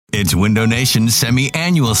It's Window Nation's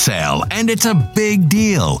semi-annual sale, and it's a big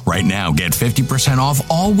deal. Right now, get 50% off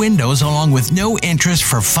all windows along with no interest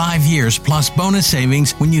for 5 years plus bonus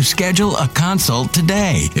savings when you schedule a consult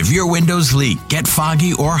today. If your windows leak, get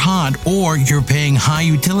foggy or hot, or you're paying high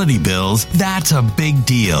utility bills, that's a big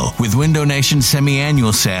deal. With Window Nation's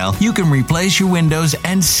semi-annual sale, you can replace your windows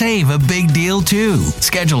and save a big deal too.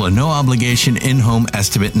 Schedule a no-obligation in-home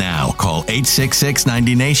estimate now. Call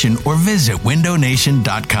 866-90NATION or visit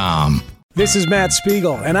windownation.com. This is Matt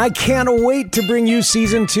Spiegel, and I can't wait to bring you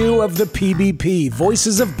Season 2 of the PBP,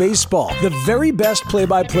 Voices of Baseball. The very best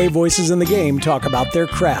play-by-play voices in the game talk about their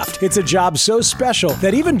craft. It's a job so special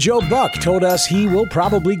that even Joe Buck told us he will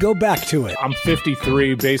probably go back to it. I'm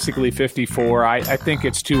 53, basically 54. I think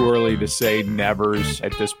it's too early to say nevers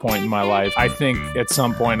at this point in my life. I think at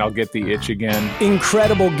some point I'll get the itch again.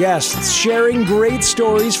 Incredible guests sharing great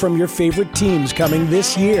stories from your favorite teams coming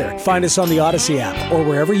this year. Find us on the Odyssey app or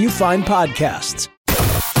wherever you find podcasts.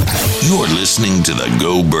 You're listening to the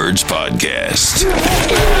Go Birds Podcast.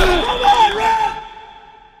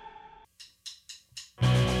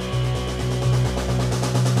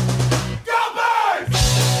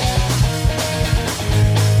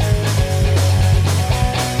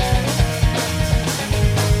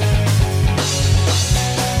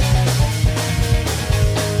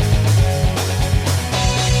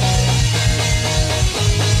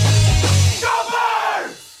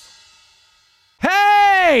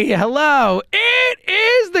 Hey, hello. It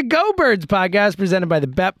is the Go Birds podcast presented by the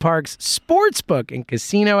Bet Parks Sportsbook and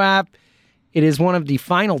Casino app. It is one of the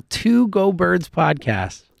final 2 Go Birds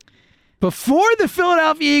podcasts before the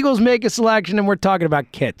Philadelphia Eagles make a selection, and we're talking about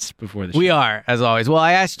kits before the show. We are, as always. Well,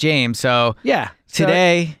 I asked James, so yeah.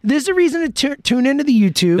 Today, there's a reason to tune into the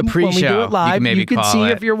YouTube the pre-show, when we do it live. you can see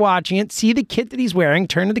if you're watching it. See the kit that he's wearing.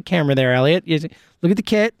 Turn to the camera there, Elliot. Look at the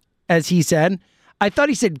kit, as he said. I thought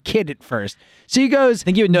he said kid at first. So he goes, I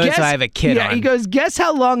think you would notice I have a kid on. Yeah, he goes, guess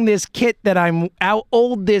how long this kit how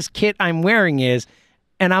old this kit I'm wearing is.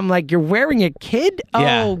 And I'm like, you're wearing a kid?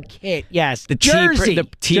 Yeah. Oh, kit, yes. The Jersey.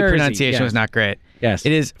 T Jersey, pronunciation yes. was not great. Yes.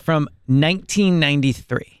 It is from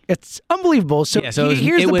 1993. It's unbelievable. So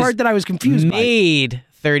here's the part that I was confused by. Made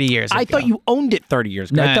 30 years ago. I thought you owned it 30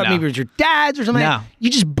 years ago. I thought maybe it was your dad's or something. No.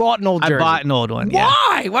 You just bought an old jersey. I bought an old one, yeah.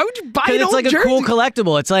 Why? Why would you buy an old jersey? It's like a cool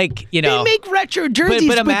collectible. It's like, They make retro jerseys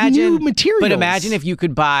with new materials. But imagine if you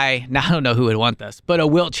could buy, now I don't know who would want this, but a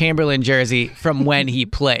Wilt Chamberlain jersey from when he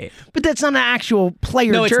played. But that's not an actual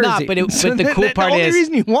player jersey. No, it's not, but the cool part is... The only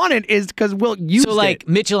reason you want it is because Wilt used it. So like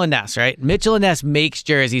Mitchell and Ness, right? Mitchell and Ness makes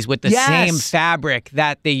jerseys with the same fabric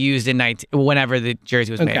that they used in whenever the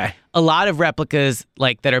jersey was made. A lot of replicas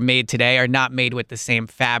like that are made today are not made with the same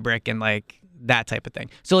fabric and like that type of thing.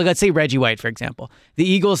 So like, let's say Reggie White, for example. The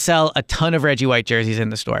Eagles sell a ton of Reggie White jerseys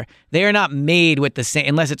in the store. They are not made with the same,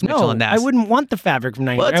 unless it's Mitchell and Ness. I wouldn't want the fabric from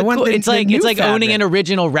 90. Well, it's like owning an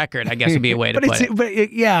original record, I guess would be a way to put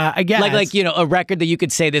it. Yeah, I guess. Like a record that you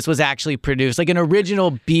could say this was actually produced, like an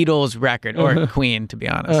original Beatles record, or Queen, to be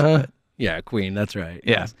honest. Yeah, Queen, that's right.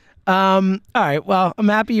 Yeah. All right, well, I'm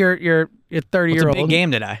happy you're 30-year-old. It's a big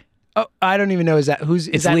game today. Oh, I don't even know. Is that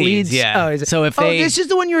Leeds? Yeah. Oh, is it? So if this is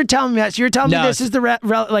the one you were telling me about. So you're telling me this is the that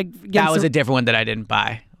was a different one that I didn't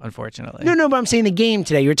buy, unfortunately. No, but I'm saying the game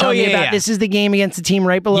today. You were telling me about this is the game against the team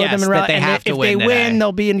right below them, that they have to win. If they win,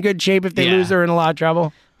 they'll be in good shape. If they lose, they're in a lot of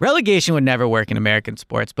trouble. Relegation would never work in American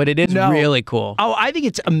sports, but it is really cool. Oh, I think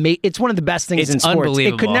it's it's one of the best things in sports.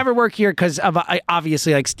 Unbelievable. It could never work here because of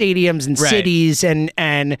obviously like stadiums and cities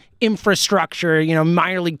and infrastructure.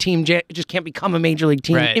 Minor league team just can't become a major league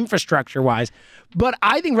team infrastructure wise. But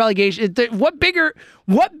I think relegation. What bigger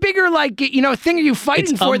thing are you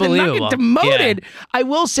fighting for than not get demoted? Yeah. I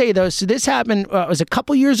will say though. So this happened. It was a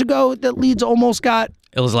couple years ago that Leeds almost got.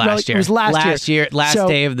 It was last year. It was last year. Last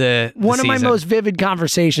day of the One of my season. most vivid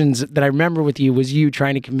conversations that I remember with you was you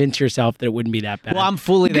trying to convince yourself that it wouldn't be that bad. Well, I'm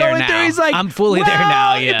fully there now. He's like, I'm fully there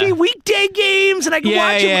now, yeah. It'd be weekday games, and I could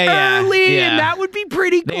watch them early, and that would be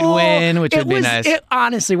pretty cool. They'd win, which would be nice.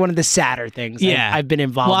 Honestly, one of the sadder things I've been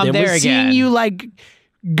involved in. Well, I'm there was again. seeing you,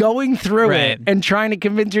 going through it and trying to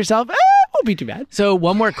convince yourself, it won't be too bad. So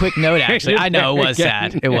one more quick note, actually. I know it was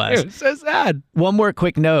sad. It was. It was so sad. One more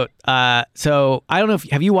quick note. So I don't know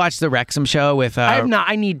have you watched the Wrexham show with... I have not.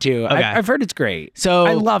 I need to. Okay. I've heard it's great. So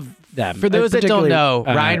I love them. For those that don't know,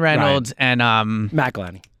 Ryan Reynolds and...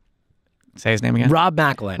 McElhenney. Say his name again? Rob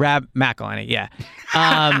McElhenney. Rob McElhenney, yeah.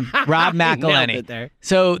 Rob McElhenney.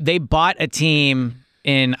 So they bought a team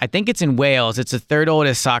in, I think it's in Wales. It's the third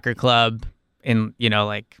oldest soccer club in,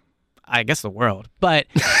 I guess the world. But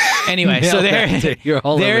anyway, so they're in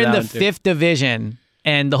the 5th division,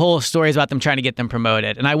 and the whole story is about them trying to get them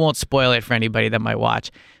promoted. And I won't spoil it for anybody that might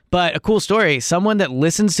watch. But a cool story, someone that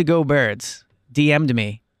listens to Go Birds DM'd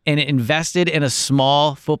me and invested in a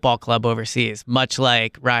small football club overseas, much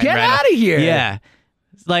like Ryan Get Reynolds. out of here. Yeah.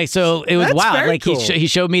 Like, so it was That's wild. very Like, cool. he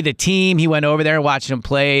showed me the team. He went over there and watched him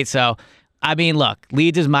play. So, I mean, look,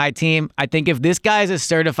 Leeds is my team. I think if this guy's a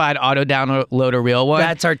certified auto downloader real one,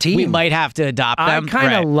 That's our team. we might have to adopt them. I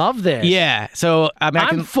kind of love this. Yeah. So, I mean,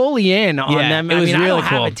 I'm fully in on them. it was I really don't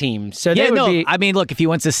cool. have a team. So Yeah, they would no, be, I mean, look, if he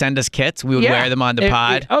wants to send us kits, we would wear them on the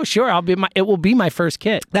pod. Oh, sure. It will be my first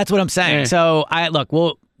kit. That's what I'm saying. Yeah.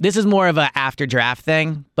 So, this is more of a after draft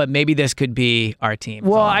thing, but maybe this could be our team.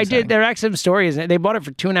 Well, I did. There are actually some stories. They bought it for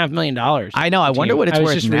 $2.5 million. I know. I wonder what it's I was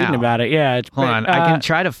worth just now. reading about it. Yeah. It's Hold on. I can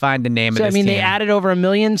try to find the name So, of I this mean, team. they added over 1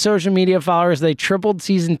 million social media followers. They tripled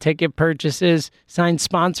season ticket purchases, signed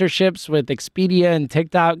sponsorships with Expedia and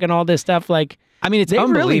TikTok and all this stuff. Like, I mean, it's they really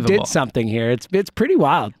unbelievable. did something here. It's pretty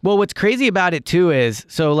wild. Well, what's crazy about it, too, is,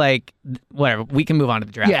 so, like, whatever. We can move on to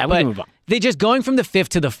the draft. Yeah, we can move on. They just going from the 5th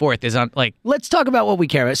to the 4th is, Let's talk about what we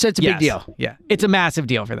care about. So it's a big deal. Yeah. It's a massive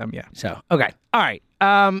deal for them, yeah. So, okay. All right.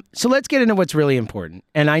 So let's get into what's really important.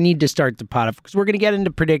 And I need to start the pot because we're going to get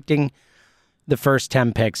into predicting the first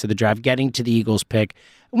 10 picks of the draft, getting to the Eagles pick.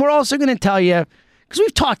 And we're also going to tell you, because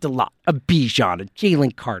we've talked a lot of Bijan, of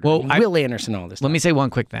Jalen Carter, Will Anderson, all this stuff. Let me say one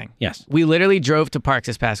quick thing. Yes. We literally drove to Parks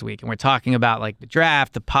this past week, and we're talking about, like, the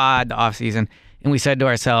draft, the pod, the offseason, and we said to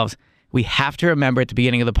ourselves, we have to remember at the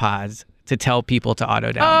beginning of the pods to tell people to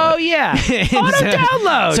auto-download. Oh, yeah.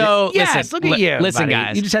 Auto-download. So, yes, listen, look at you, listen, buddy.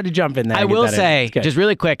 guys. You just had to jump in there. I will say, just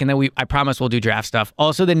really quick, and then I promise we'll do draft stuff.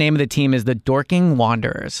 Also, the name of the team is the Dorking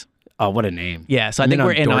Wanderers. Oh, what a name. Yeah, so I think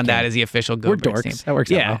we're in on that as the official Go We're Birds dorks. team. That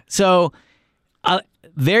works out Yeah, well. so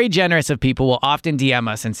very generous of people will often DM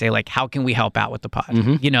us and say, like, how can we help out with the pod?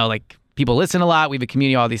 Mm-hmm. You know, like, people listen a lot. We have a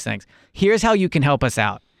community, all these things. Here's how you can help us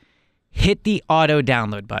out. Hit the auto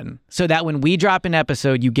download button so that when we drop an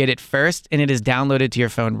episode, you get it first and it is downloaded to your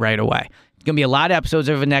phone right away. It's going to be a lot of episodes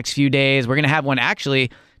over the next few days. We're going to have one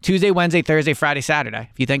actually Tuesday, Wednesday, Thursday, Friday, Saturday,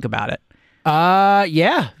 if you think about it.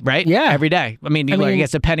 Yeah. Right? Yeah. Every day. I mean, I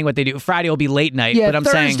guess depending what they do. Friday will be late night, Yeah, but I'm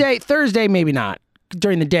saying... Thursday, maybe not.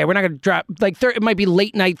 During the day. We're not going to drop, like, it might be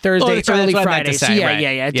late night Thursday, that's right, early that's what I meant Friday. to say, So, yeah, right. yeah.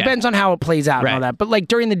 It Yeah. depends on how it plays out and all Right. that. But, like,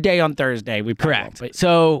 during the day on Thursday, we probably Correct. won't. But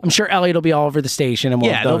So... I'm sure Elliot will be all over the station. And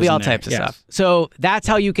we'll have there'll be those all in there. types of Yes. stuff. So that's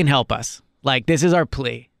how you can help us. Like, this is our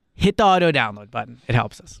plea. Hit the auto download button. It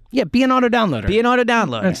helps us. Yeah, be an auto downloader. Be an auto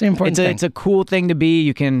downloader. That's the important thing. It's a cool thing to be.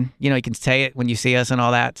 You can say it when you see us and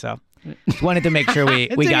all that. So just wanted to make sure we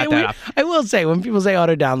got that up. I will say, when people say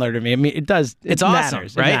auto download to me, I mean, it does. It's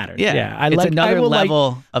matters. awesome, right? It matters. Yeah. It's another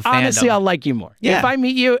level of fandom. Honestly, I'll like you more. Yeah. If I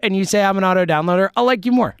meet you and you say I'm an auto downloader, I'll like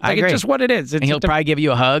you more. I Like, agree. It's just what it is. It's And he'll just probably give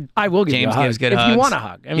you a hug. I will give James you a hug. gives good if hugs. you want a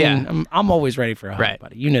hug. I mean, Yeah. I'm always ready for a hug, Right.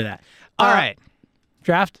 buddy. You know that. All right.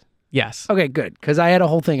 Draft? Yes. Okay, good. Because I had a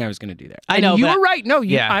whole thing I was going to do there. I And know, you but were right. No,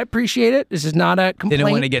 yeah. I appreciate it. This is not a complaint.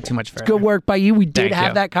 Didn't want to get too much further. It's good work by you. We did Thank have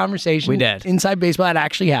you. that conversation. We did. Inside baseball. That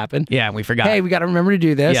actually happened. Yeah, we forgot. Hey, we got to remember to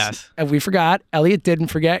do this. Yes. And we forgot. Elliot didn't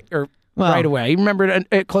forget right away. He remembered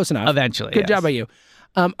it close enough. Eventually, Good yes. job by you.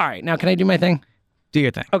 All right. Now, can I do my thing? Do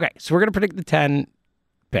your thing. Okay. So we're going to predict the 10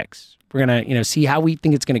 picks. We're going to, see how we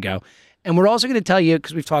think it's going to go. And we're also going to tell you,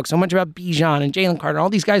 because we've talked so much about Bijan and Jalen Carter, all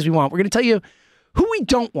these guys we want, we're going to tell you who we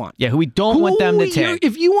don't want. Yeah, who we don't want them to take.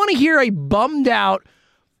 If you want to hear a bummed out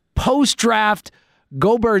post-draft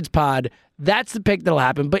Go Birds pod, that's the pick that'll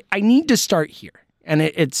happen. But I need to start here. And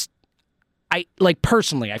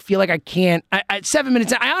personally, I feel like I can't. At 7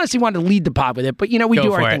 minutes, I honestly wanted to lead the pod with it, but we Go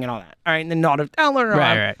do our for thing it. and all that. All right, and then not download.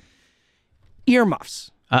 Right.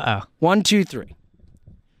 Earmuffs. 1, 2, 3.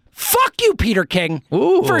 Fuck you, Peter King,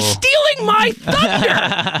 Ooh. for stealing my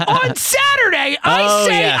thunder on Saturday.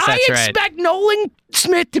 I expect Nolan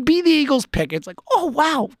Smith to be the Eagles pick. It's like, oh,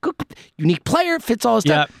 wow, good, unique player, fits all his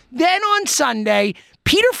stuff. Yep. Then on Sunday,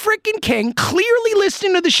 Peter freaking King, clearly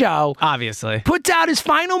listening to the show, Obviously. puts out his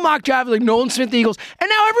final mock draft like Nolan Smith the Eagles, and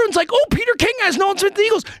now everyone's like, oh, Peter King has Nolan Smith the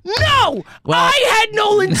Eagles. No, I had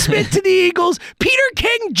Nolan Smith to the Eagles. Peter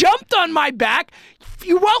King jumped on my back.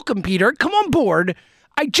 You're welcome, Peter. Come on board.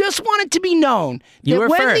 I just want it to be known You that were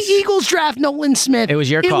when first. the Eagles draft Nolan Smith, It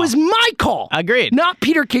was your call. It was my call. Agreed. Not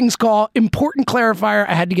Peter King's call. Important clarifier.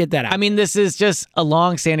 I had to get that out. I mean, this is just a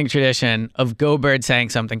long-standing tradition of Go Bird saying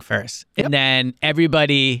something first, and then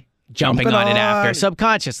everybody jumping on it after,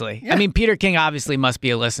 subconsciously. Yeah. I mean, Peter King obviously must be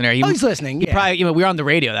a listener. He's listening. He Yeah. probably, we were on the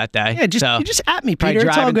radio that day. Yeah, so you just at me, probably Peter.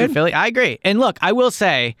 It's all driving through good. Philly. I agree. And look, I will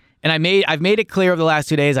say, and I've made it clear over the last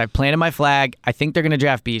 2 days, I've planted my flag. I think they're going to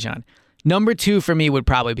draft Bijan. Number 2 for me would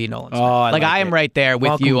probably be Nolan Smith. I am right there with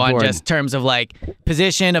Welcome you on aboard. just terms of like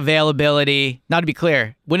position, availability. Now, to be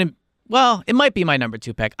clear, wouldn't Well, it might be my number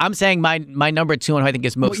 2 pick. I'm saying my number 2 one who I think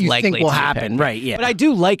is most likely think will to happen, pick. right? Yeah, but I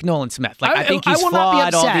do like Nolan Smith. Like I think he's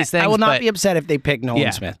flawed. All these things. I will not be upset if they pick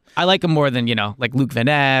Nolan Smith. I like him more than like Luke Van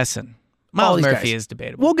Ness and Miles Murphy is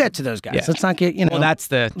debatable. We'll get to those guys. Let's not get Well, let's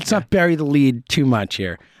not bury the lead too much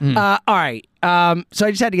here. All right. So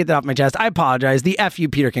I just had to get that off my chest. I apologize. The F you,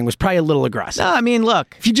 Peter King, was probably a little aggressive. No, I mean,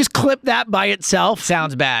 look. If you just clip that by itself,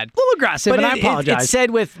 sounds bad. A little aggressive, and I apologize. It's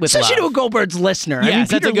said with especially love. to a Go-Birds listener. Yes, I mean,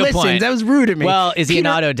 Peter that's a good listens. point. That was rude of me. Well, is he an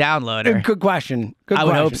auto downloader? Good question. I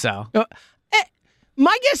would hope so.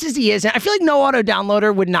 My guess is he isn't. I feel like no auto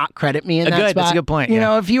downloader would not credit me in that spot. That's a good point. You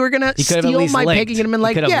know, if you were gonna steal my pick and get him in,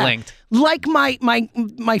 like, like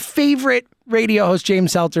my favorite radio host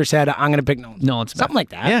James Seltzer said, I'm gonna pick Nolan Smith. Something like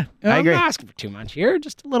that. Yeah, I agree. I'm not asking for too much here.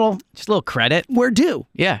 Just a little credit. We're due.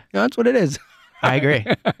 Yeah, that's what it is. I agree.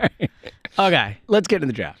 Okay, let's get into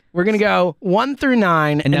the draft. We're gonna go 1 through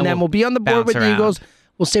 9, and then we'll be on the board with the Eagles.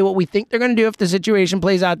 We'll say what we think they're going to do if the situation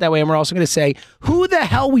plays out that way, and we're also going to say who the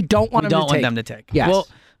hell we don't want them to take. Yes. Well,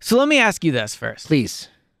 so let me ask you this first. Please.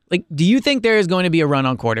 Like, do you think there is going to be a run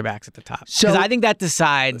on quarterbacks at the top? Because I think that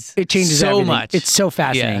decides it changes so everything. much. It's so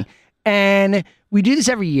fascinating. Yeah. And we do this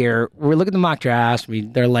every year. We look at the mock drafts.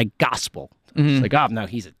 They're like gospel. It's like, oh, no,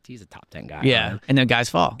 he's a top 10 guy. Yeah, and then guys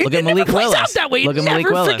fall. Look at Malik Willis. Out that way. Look at Malik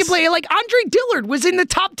Willis. Freaking play. Like, Andre Dillard was in the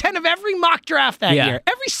top 10 of every mock draft that year.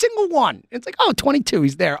 Every single one. It's like, oh, 22,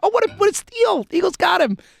 he's there. Oh, what a steal. The Eagles got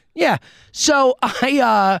him. Yeah. So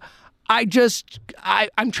I'm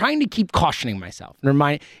trying to keep cautioning myself.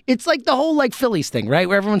 It's like the whole like Phillies thing, right?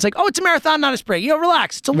 Where everyone's like, oh, it's a marathon, not a sprint.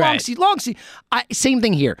 Relax. It's a long season. Same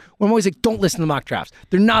thing here. When I'm always like, don't listen to the mock drafts.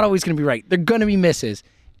 They're not always going to be right. They're going to be misses.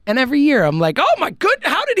 And every year I'm like, oh my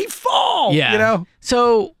goodness, how did he fall? Yeah.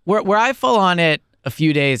 So where I fall on it a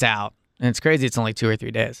few days out, and it's crazy, it's only 2 or 3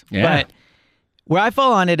 days. Yeah. But where I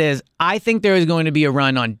fall on it is I think there is going to be a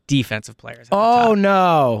run on defensive players. Oh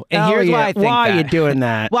no. And here's why I think why are you doing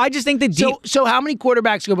that? Well, I just think the So how many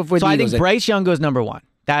quarterbacks go before the Eagles? I think Bryce Young goes number 1.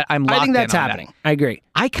 That I'm locked in on. I think that's happening. That. I agree.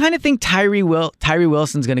 I kind of think Tyree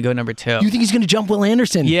Wilson's going to go number 2. You think he's going to jump Will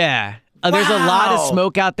Anderson? Yeah. There's a lot of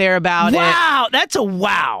smoke out there about it. Wow, that's a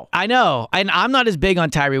wow. I know. And I'm not as big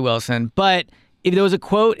on Tyree Wilson, but if there was a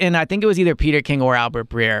quote, and I think it was either Peter King or Albert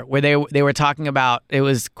Breer, where they were talking about, it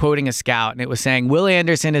was quoting a scout, and it was saying Will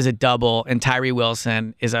Anderson is a double and Tyree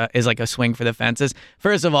Wilson is like a swing for the fences.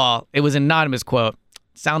 First of all, it was an anonymous quote.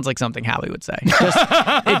 Sounds like something Howie would say.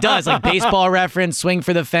 It does, like baseball reference, swing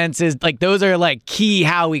for the fences. Like those are like key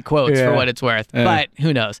Howie quotes for what it's worth. But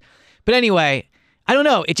who knows? But anyway, I don't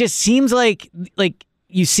know. It just seems like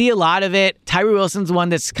you see a lot of it. Tyree Wilson's one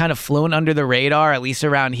that's kind of flown under the radar, at least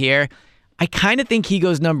around here. I kind of think he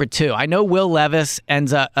goes number 2. I know Will Levis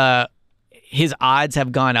ends up, his odds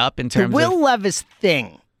have gone up in terms of... The Will Levis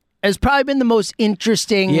thing has probably been the most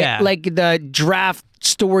interesting, like the draft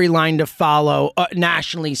storyline to follow,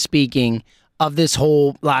 nationally speaking, of this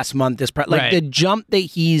whole last month. The jump that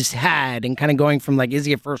he's had and kind of going from like, is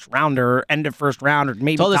he a first rounder or end of first round or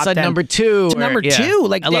maybe all of a sudden number 2 to number 2,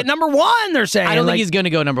 like number 1. They're saying I don't think he's going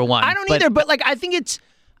to go number 1. I don't either, but like I think it's.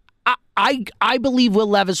 I believe Will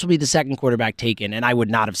Levis will be the second quarterback taken, and I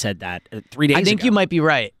would not have said that 3 days ago. I think you might be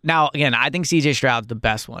right. Now, again, I think C.J. Stroud's the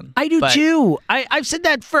best one. I do too. I've said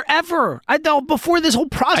that forever. I know before this whole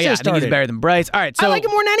process I started. think he's better than Bryce. All right, so I like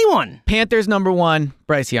him more than anyone. Panthers number 1,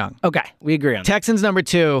 Bryce Young. Okay, we agree on that. Texans number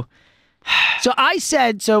 2. So I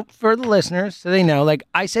said, for the listeners, so they know, like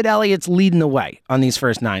I said, Elliott's leading the way on these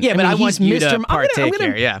first 9. Yeah, but I want you to partake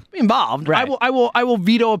here. Yeah, be involved. Right. I will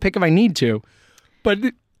veto a pick if I need to, but.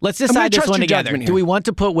 Let's decide this one together. Do we want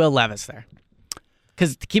to put Will Levis there?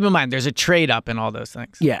 Because keep in mind, there's a trade up in all those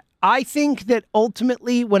things. Yeah. I think that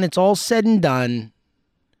ultimately, when it's all said and done,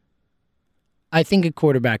 I think a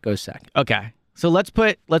quarterback goes second. Okay. So let's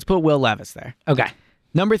put Will Levis there. Okay.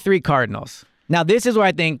 Number 3, Cardinals. Now, this is where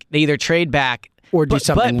I think they either trade back or do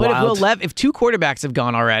something wild. But if 2 quarterbacks have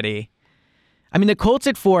gone already, I mean, the Colts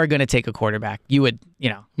at 4 are going to take a quarterback. You would,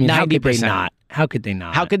 90%. How could they not? How could they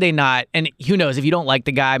not? How could they not? And who knows, if you don't like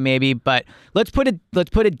the guy, maybe, but let's put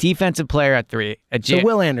a defensive player at 3. So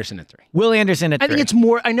Will Anderson at 3. Will Anderson at 3. I think it's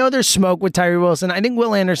more, I know there's smoke with Tyree Wilson. I think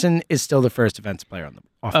Will Anderson is still the first defensive player on the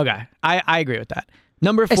offense. Okay. I agree with that.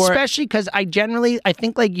 Number 4. Especially because I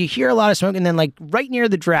think like you hear a lot of smoke and then like right near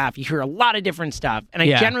the draft, you hear a lot of different stuff. And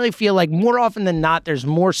I generally feel like more often than not, there's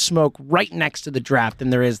more smoke right next to the draft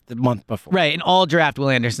than there is the month before. Right. In all draft, Will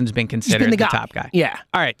Anderson's been considered the top guy. Yeah.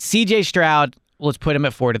 All right. C.J. Stroud, let's put him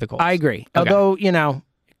at 4 to the Colts. I agree. Okay. Although, it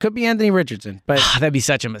could be Anthony Richardson. But that'd be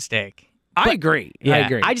such a mistake. I agree. Yeah, I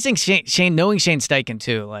agree. I just think Shane knowing Shane Steichen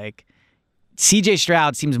too, like C.J.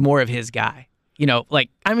 Stroud seems more of his guy.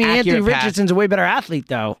 Anthony Richardson's a way better athlete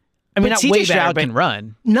though. I mean, but CJ Stroud can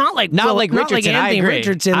run. Not like Richardson. Anthony I agree.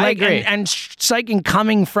 Richardson. I agree. And Sykin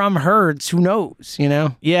coming from Hurts, who knows, you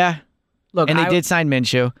know? Yeah. Look, and they did sign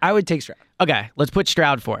Minshew. I would take Stroud. Okay, let's put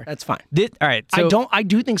Stroud 4. That's fine. All right. So I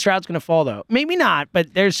do think Stroud's going to fall, though. Maybe not,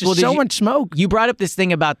 but there's just so much smoke. You brought up this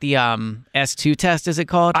thing about the S2 test, is it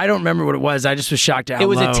called? I don't remember what it was. I just was shocked at how It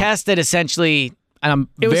was low. a test that essentially, and I'm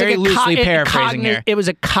very loosely paraphrasing here. It was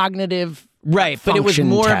a cognitive right, but it was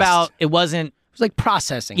more test. about, it wasn't. It was like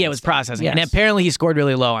processing. Yeah, it was processing. Yes. And apparently he scored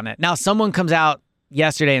really low on it. Now, someone comes out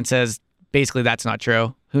yesterday and says, basically, that's not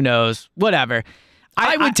true. Who knows? Whatever.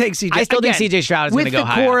 I would take CJ. I still think CJ Stroud is going to go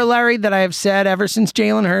high. With the corollary that I have said ever since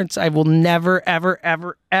Jalen Hurts, I will never, ever,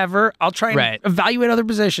 ever, ever. I'll try and evaluate other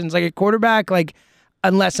positions, like a quarterback,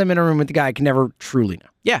 unless I'm in a room with the guy, I can never truly know.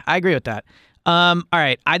 Yeah, I agree with that. All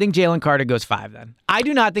right, I think Jalen Carter goes 5 then. I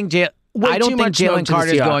do not think Jalen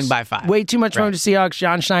Carter is going by 5. Way too much room to Seahawks.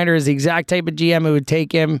 John Schneider is the exact type of GM who would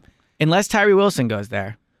take him. Unless Tyree Wilson goes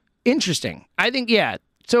there. Interesting. I think, yeah.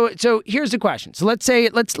 So here's the question. So let's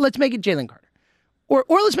make it Jalen Carter. Or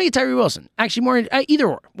let's make it Tyree Wilson. Actually, more either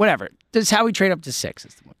or, whatever. Does Howie trade up to 6?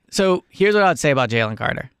 Is the point. So here's what I would say about Jalen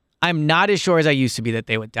Carter. I'm not as sure as I used to be that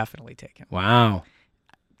they would definitely take him. Wow.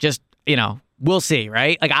 Just, we'll see,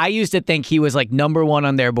 right? Like, I used to think he was like number 1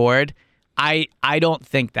 on their board. I don't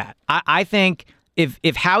think that. I think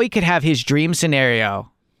if Howie could have his dream scenario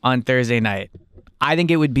on Thursday night, I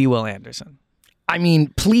think it would be Will Anderson. I mean,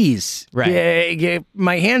 please. Right.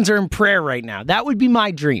 My hands are in prayer right now. That would be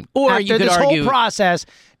my dream. Or after you could this argue, whole process,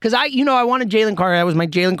 because I wanted Jalen Carter. That was my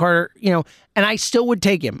Jalen Carter, and I still would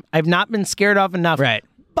take him. I've not been scared off enough. Right.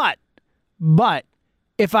 But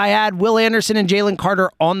if I had Will Anderson and Jalen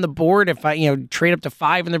Carter on the board, if I trade up to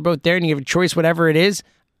 5 and they're both there and you have a choice, whatever it is,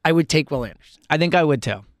 I would take Will Anderson. I think I would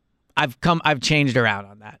too. I've changed around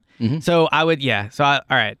on that. Mm-hmm. So I would, yeah. So all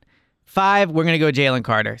right, 5, we're gonna go Jalen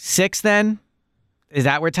Carter. 6 then. Is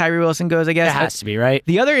that where Tyree Wilson goes, I guess? It has to be, right?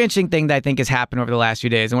 The other interesting thing that I think has happened over the last few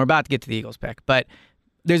days, and we're about to get to the Eagles pick, but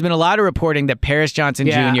there's been a lot of reporting that Paris Johnson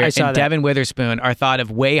Jr. and Devin Witherspoon are thought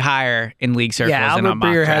of way higher in league circles than on mock drafts. Albert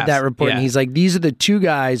Breer had that report, and he's like, these are the 2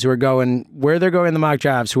 guys who are going, where they're going in the mock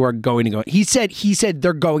drafts, who are going to go. He said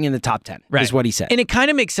they're going in the top 10, is what he said. And it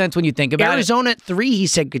kind of makes sense when you think about Arizona at 3, he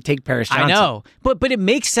said, could take Paris Johnson. I know, but it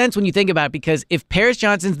makes sense when you think about it, because if Paris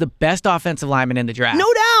Johnson's the best offensive lineman in the draft, no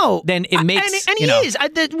doubt, then it makes and he is.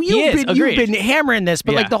 You've been hammering this,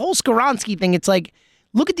 but like the whole Skoronski thing, it's like,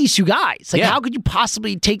 look at these 2 guys. Like, how could you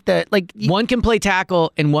possibly take the one can play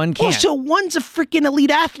tackle and one can't. Oh, so one's a freking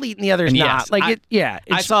elite athlete and the other's not. Yes,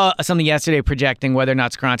 I saw something yesterday projecting whether or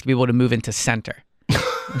not Skoronski will be able to move into center.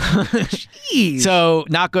 Jeez. So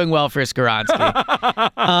not going well for Skoronski.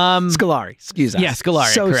 Scolari, excuse us. Yeah,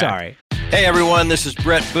 Scolari. So correct. sorry. Hey everyone, this is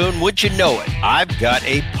Brett Boone. Would you know it? I've got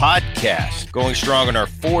a podcast going strong in our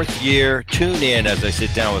 4th year. Tune in as I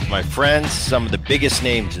sit down with my friends, some of the biggest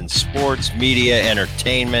names in sports, media,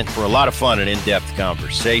 entertainment, for a lot of fun and in-depth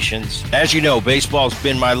conversations. As you know, baseball's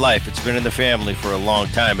been my life. It's been in the family for a long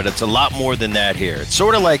time, but it's a lot more than that here. It's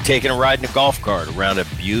sort of like taking a ride in a golf cart around a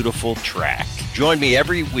beautiful track. Join me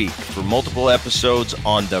every week for multiple episodes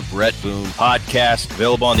on the Brett Boone Podcast,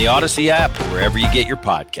 available on the Odyssey app or wherever you get your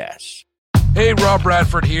podcasts. Hey, Rob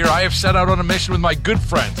Bradford here. I have set out on a mission with my good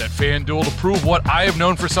friends at FanDuel to prove what I have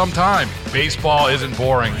known for some time. Baseball isn't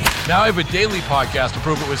boring. Now I have a daily podcast to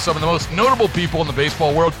prove it with some of the most notable people in the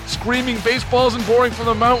baseball world, screaming baseball isn't boring from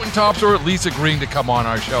the mountaintops, or at least agreeing to come on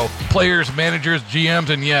our show. Players, managers, GMs,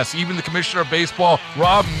 and yes, even the commissioner of baseball,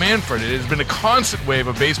 Rob Manfred. It has been a constant wave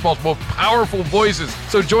of baseball's most powerful voices.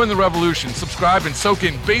 So join the revolution. Subscribe and soak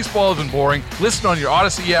in Baseball Isn't Boring. Listen on your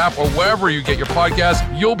Odyssey app or wherever you get your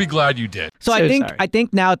podcast. You'll be glad you did. So I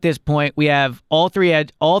think now at this point we have all three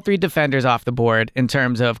defenders off the board in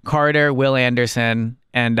terms of Carter, Will Anderson,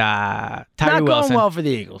 and Tyree Wilson. Not going well for the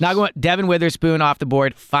Eagles. Not going. Devin Witherspoon off the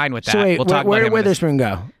board. Fine with that. So wait, we'll talk where about did Witherspoon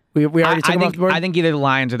go? We already took him off the board? I think either the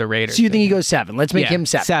Lions or the Raiders. So you think he goes 7? Let's make him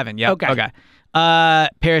 7. 7, yeah. Okay. Paris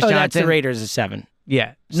Johnson. That's the Raiders is 7.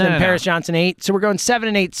 Yeah. So then Paris Johnson 8. So we're going 7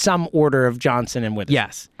 and 8, some order of Johnson and Witherspoon.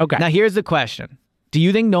 Yes. Okay. Now here's the question. Do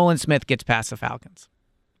you think Nolan Smith gets past the Falcons?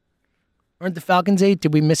 Aren't the Falcons 8?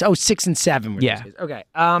 Did we miss? 6 and 7. Yeah. Okay.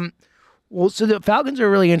 Well, so the Falcons are a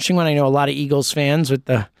really interesting one. I know a lot of Eagles fans with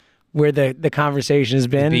where the conversation has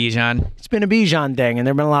been. Bijan. It's been a Bijan thing, and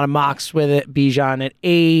there have been a lot of mocks with it. Bijan at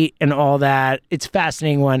 8 and all that. It's a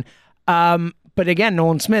fascinating one. But again,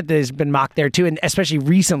 Nolan Smith has been mocked there too, and especially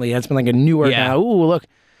recently, that's been like a newer guy. Ooh, look.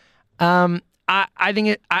 I think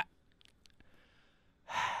it.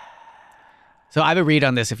 So I have a read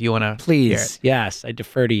on this if you want to. Please. Yes, I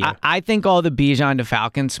defer to you. I think all the Bijan to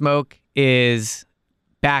Falcons smoke is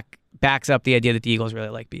back backs up the idea that the Eagles really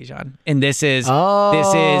like Bijan. And this is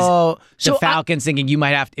the Falcons thinking you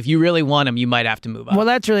might have to, if you really want him, you might have to move up. Well,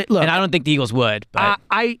 that's really look. And I don't think the Eagles would. But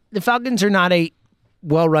the Falcons are not a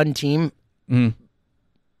well-run team. Mm.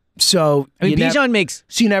 So Bijan makes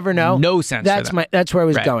you never know. No sense. That's where I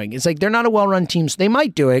was going. It's like they're not a well-run team, so they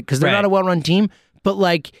might do it because they're not a well-run team. But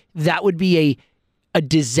like that would be a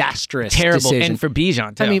disastrous decision. And for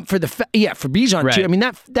Bijan too. I mean, for Bijan too. I mean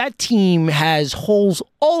that team has holes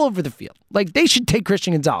all over the field. Like they should take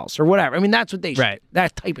Christian Gonzalez or whatever. I mean that's what they should. Right.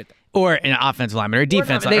 That type of thing. Or an offensive lineman or a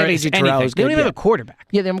defense lineman. They don't even have a quarterback.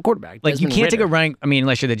 Yeah, they have a quarterback. Like you can't take a running. I mean,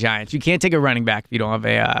 unless you're the Giants, you can't take a running back if you don't have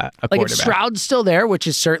a quarterback. Like if Stroud's still there, which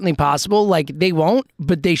is certainly possible. Like they won't,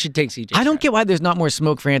 but they should take CJ. I don't get why there's not more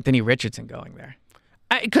smoke for Anthony Richardson going there.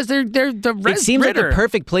 Because they're the It seems like the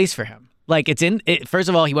perfect place for him. Like first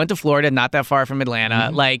of all, he went to Florida, not that far from Atlanta.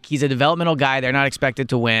 Mm-hmm. Like he's a developmental guy. They're not expected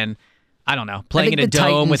to win. I don't know. Playing in a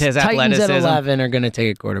dome with his athleticism. Titans at 11 are going to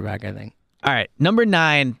take a quarterback, I think. All right, number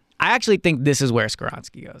 9. I actually think this is where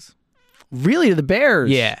Skoronski goes. Really, to the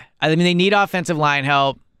Bears? Yeah. I mean, they need offensive line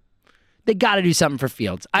help. They got to do something for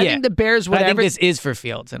Fields. I think the Bears, whatever. I think this is for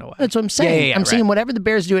Fields in a way. That's what I'm saying. I'm saying whatever the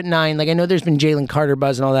Bears do at 9, like I know there's been Jalen Carter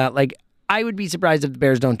buzz and all that. Like I would be surprised if the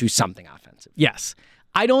Bears don't do something offensive. Yes.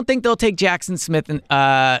 I don't think they'll take Jackson Smith and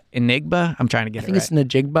Enigba. I'm trying to get it right. I think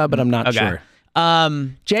it's Najigba, but I'm not sure.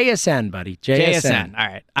 JSN, buddy. JSN. All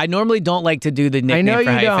right. I normally don't like to do the nickname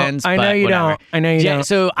for hyphens. I know you don't. I know you don't.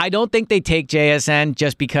 So I don't think they take JSN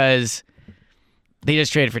just because they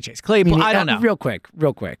just traded for Chase Claypool. I don't know. Real quick.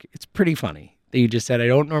 It's pretty funny that you just said I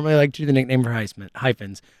don't normally like to do the nickname for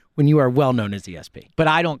hyphens when you are well known as ESP. But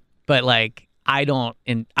I don't. But like I don't.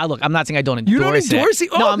 Look, I'm not saying I don't endorse it. You don't endorse it?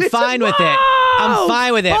 No, I'm fine with it. I'm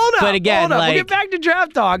fine with it. But again, we'll get back to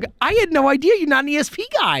Draft Dog. I had no idea you're not an ESP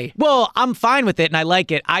guy. Well, I'm fine with it and I like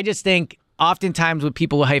it. I just think oftentimes with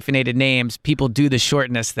people with hyphenated names, people do the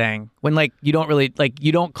shortness thing when like you don't really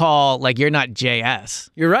you don't call like you're not JS.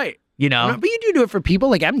 You're right. You know, but you do it for people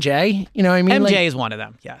like MJ. You know what I mean? MJ is one of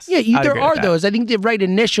them. Yes. Yeah, there are those. I think the right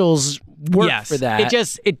initials work for that.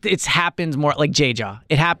 It happens more like J-Jaw.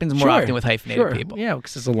 It happens more often with hyphenated people. Yeah,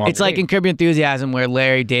 because it's a long. It's like in Curb Your Enthusiasm where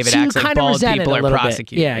Larry David acts like bald people are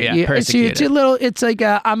prosecuted. Yeah, persecuted. It's a little. It's like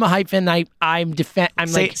I'm a hyphen. I'm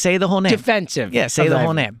say the whole name. Defensive. Yeah, say the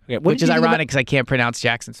whole name. Which is ironic because I can't pronounce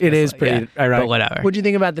Jackson Smith. It is pretty ironic. But whatever. What do you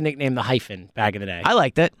think about the nickname the hyphen back in the day? I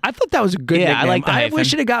liked it. I thought that was a good nickname. I like the hyphen. I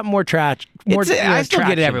wish it had gotten more trash. I still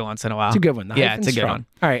get it every once in a while. It's a good one. It's a good one.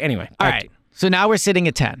 All right. Anyway. All right. So now we're sitting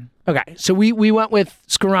at 10. Okay. So we went with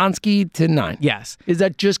Skoronski to 9. Yes. Is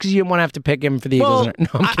that just because you didn't want to have to pick him for the Eagles? No,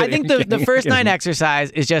 I think the first 9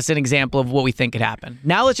 exercise is just an example of what we think could happen.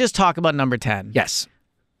 Now let's just talk about number 10. Yes.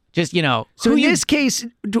 Just, So in this case,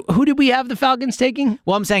 who did we have the Falcons taking?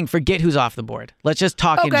 Well, I'm saying forget who's off the board. Let's just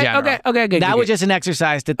talk in general. Okay. That was just an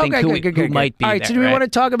exercise to think who might be there. All right, so do we want to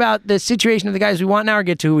talk about the situation of the guys we want now or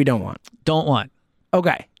get to who we don't want? Don't want.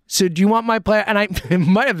 Okay. So do you want my player? And I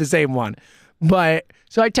might have the same one. But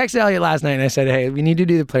so I texted Elliot last night and I said, hey, we need to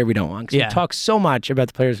do the player we don't want. Because we talk so much about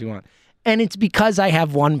the players we want. And it's because I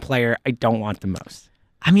have one player I don't want the most.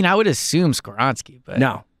 I mean, I would assume Skoronski, but...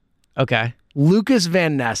 No. Okay. Lucas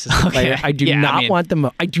Van Ness is the player I do not want the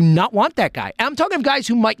most. I do not want that guy. And I'm talking of guys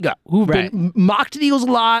who might go, who've been mocked to the Eagles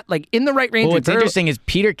a lot, like in the right range. Well, what's interesting is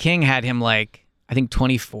Peter King had him like, I think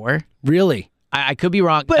 24. Really? I could be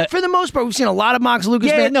wrong. But for the most part, we've seen a lot of mocks.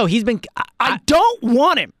 Lucas Van. No, he's been... I don't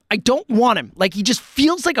want him. I don't want him. Like, he just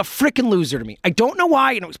feels like a freaking loser to me. I don't know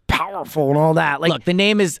why. It was powerful and all that. Like, look, the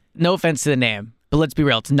name is, no offense to the name, but let's be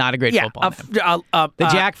real, it's not a great football name. The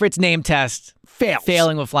Jack Fritz name test,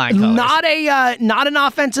 failing with flying colors. Not an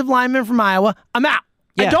offensive lineman from Iowa. I'm out.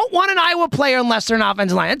 Yeah. I don't want an Iowa player unless they're an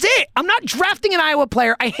offensive line. That's it. I'm not drafting an Iowa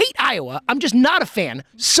player. I hate Iowa. I'm just not a fan.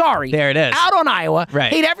 Sorry. There it is. Out on Iowa.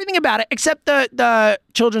 Right. Hate everything about it except the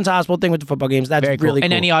Children's Hospital thing with the football games. That's really cool.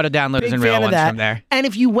 And any auto downloaders Big and real ones from there. And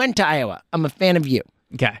if you went to Iowa, I'm a fan of you.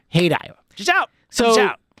 Okay. Hate Iowa. Just out. Just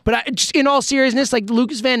out. But just in all seriousness, like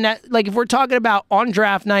Lucas Van Ness, like if we're talking about on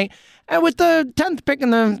draft night, and with the 10th pick in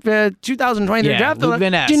the 2023 draft, Luke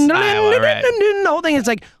Van Ness, Iowa, right. The whole thing is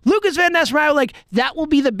like Lucas Van Ness, Iowa, like that will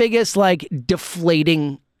be the biggest like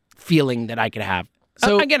deflating feeling that I could have.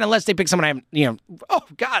 So again, unless they pick someone oh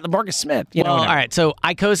God, Marcus Smith. All right. So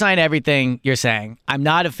I co-sign everything you're saying. I'm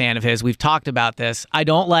not a fan of his. We've talked about this. I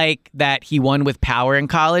don't like that he won with power in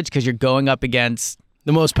college because you're going up against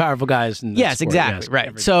the most powerful guys in the sport. Exactly.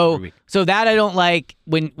 Right. So that I don't like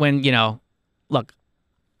when look,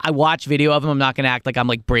 I watch video of him. I'm not going to act like I'm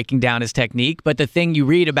like breaking down his technique, but the thing you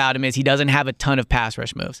read about him is he doesn't have a ton of pass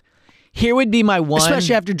rush moves. Here would be my one...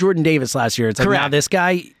 Especially after Jordan Davis last year. It's like, now this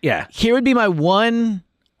guy, Here would be my one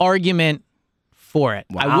argument for it.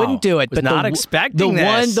 Wow. I wouldn't do it. Was but not expecting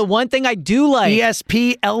this. The one thing I do like.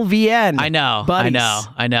 ESPLVN. I know. Buddies.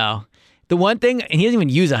 I know. The one thing, and he doesn't even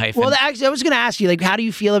use a hyphen. Well, actually, I was going to ask you, like, how do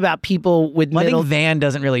you feel about people with I middle? think Van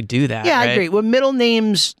doesn't really do that. Yeah, right? I agree. With middle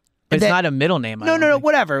names. It's not a middle name. No,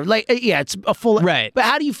 whatever. Like, it's a full. Right. But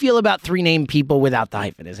how do you feel about three-name people without the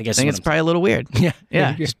hyphen? I guess I think it's probably a little weird.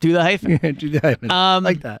 Yeah. Just do the hyphen. do the hyphen.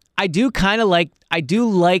 Like that. I do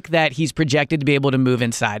like that he's projected to be able to move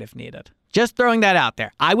inside if needed. Just throwing that out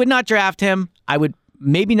there. I would not draft him. I would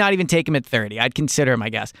maybe not even take him at 30. I'd consider him, I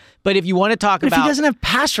guess. But if you want to talk about... if he doesn't have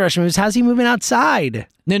pass rush moves, how's he moving outside?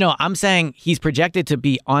 No, I'm saying he's projected to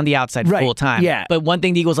be on the outside full time. Yeah. But one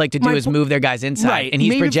thing the Eagles like to do is move their guys inside. Right. And he's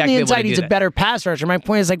Maybe projected from the inside, to do he's a that. better pass rusher. My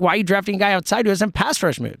point is, like, why are you drafting a guy outside who doesn't have pass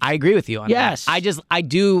rush moves? I agree with you on Yes. that. I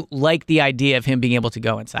do like the idea of him being able to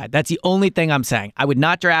go inside. That's the only thing I'm saying. I would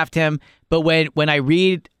not draft him, but when I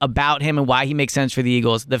read about him and why he makes sense for the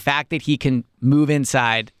Eagles, the fact that he can move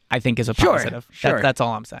inside, I think, is a positive. Sure. That's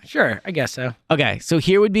all I'm saying. Sure, I guess so. Okay, so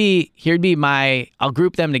here'd be my. I'll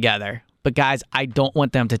group them together, but guys, I don't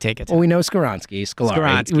want them to take it. Well, we know Skolari.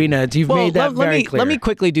 Skoronski. We know you've made that very clear. Let me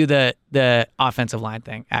quickly do the offensive line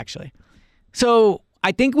thing. Actually, so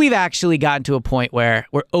I think we've actually gotten to a point where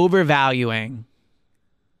we're overvaluing,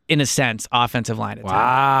 in a sense, offensive line attack.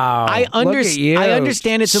 Wow. I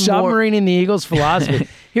understand it's a submarining the Eagles philosophy.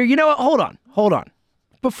 Here, you know what? Hold on.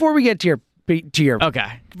 Before we get to your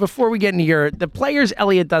okay. Before we get into the players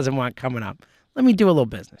Elliot doesn't want coming up, let me do a little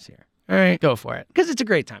business here. All right, go for it. Because it's a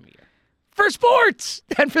great time of year for sports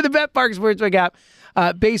and for the BetParx Sportsbook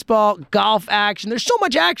app. Baseball, golf action. There's so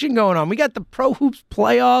much action going on. We got the Pro Hoops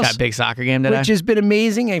playoffs. Got a big soccer game today, which has been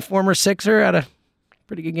amazing. A former Sixer had a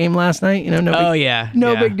pretty good game last night. You know,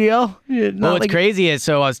 no big deal. What's crazy is,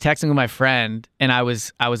 so I was texting with my friend, and I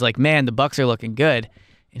was like, man, the Bucks are looking good,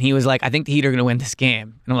 and he was like, I think the Heat are going to win this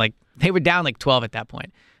game, and I'm like, they were down like 12 at that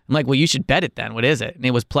point. I'm like, well, you should bet it then. What is it? And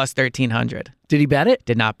it was plus 1,300. Did he bet it?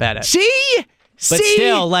 Did not bet it. See, but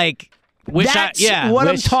still, like. That's what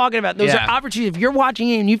I'm talking about. Those are opportunities. If you're watching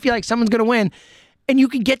it and you feel like someone's going to win, and you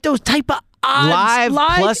can get those type of odds,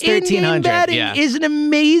 live plus 1,300 betting is an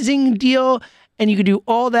amazing deal, and you can do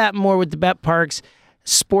all that more with the BetParx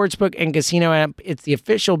Sportsbook and Casino app. It's the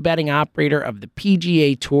official betting operator of the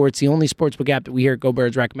PGA Tour. It's the only sportsbook app that we here at Go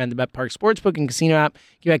Birds recommend. The BetParx Sportsbook and Casino app.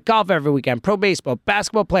 You bet golf every weekend, pro baseball,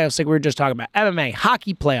 basketball playoffs like we were just talking about, MMA,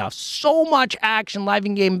 hockey playoffs, so much action, live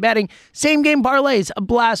in-game betting, same-game parlays, a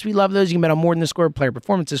blast. We love those. You can bet on more than the score, player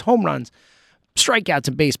performances, home runs, strikeouts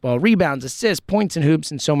in baseball, rebounds, assists, points and hoops,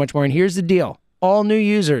 and so much more. And here's the deal. All new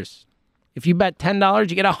users, if you bet $10,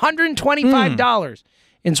 you get $125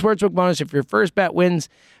 in Sportsbook bonus if your first bet wins.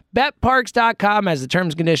 BetParx.com has the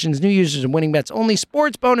terms and conditions. New users and winning bets only.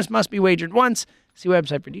 Sports bonus must be wagered once. See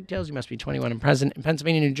website for details. You must be 21 and present in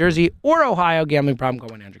Pennsylvania, New Jersey, or Ohio. Gambling problem,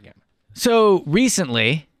 call 1-800-GAMBLER. So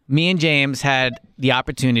recently, me and James had the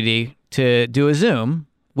opportunity to do a Zoom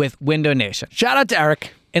with Window Nation. Shout out to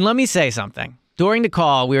Eric. And let me say something. During the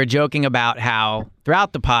call, we were joking about how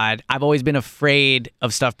throughout the pod, I've always been afraid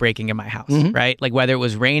of stuff breaking in my house, right? Like whether it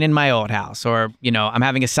was rain in my old house or, I'm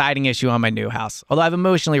having a siding issue on my new house, although I've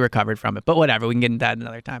emotionally recovered from it. But whatever, we can get into that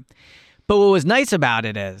another time. But what was nice about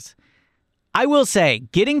it is, I will say,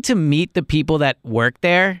 getting to meet the people that work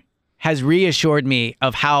there has reassured me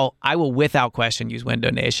of how I will without question use Window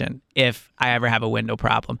Nation if I ever have a window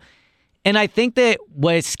problem. And I think that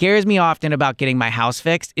what scares me often about getting my house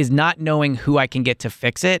fixed is not knowing who I can get to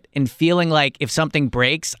fix it and feeling like if something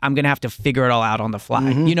breaks, I'm going to have to figure it all out on the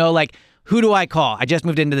fly. Like, who do I call? I just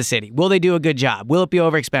moved into the city. Will they do a good job? Will it be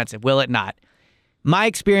overexpensive? Will it not? My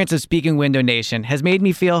experience of speaking Window Nation has made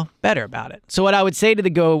me feel better about it. So what I would say to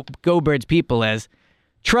the Go Birds people is,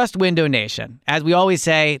 trust Window Nation. As we always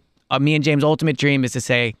say, me and James' ultimate dream is to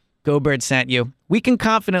say, Go Birds sent you. We can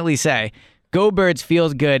confidently say, Go Birds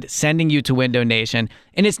feels good sending you to Window Nation.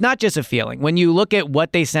 And it's not just a feeling. When you look at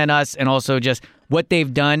what they sent us and also just what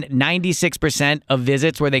they've done, 96% of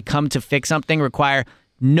visits where they come to fix something require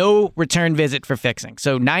no return visit for fixing.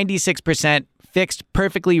 So 96% fixed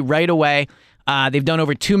perfectly right away. They've done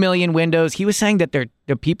over 2 million windows. He was saying that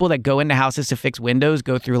the people that go into houses to fix windows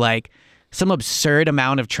go through like some absurd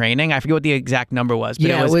amount of training. I forget what the exact number was.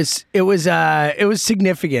 But it was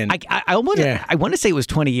significant. I want to say it was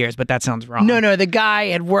 20 years, but that sounds wrong. No, the guy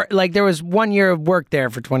had worked, like there was 1 year of work there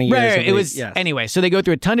for 20 years. Right, it was, anyway, so they go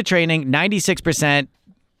through a ton of training, 96%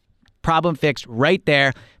 problem fixed right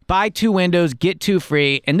there. Buy 2 windows, get 2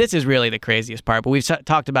 free. And this is really the craziest part, but we've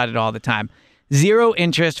talked about it all the time. 0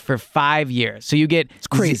 interest for 5 years. So you get it's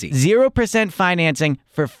crazy. 0% financing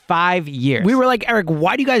for 5 years. We were like, Eric,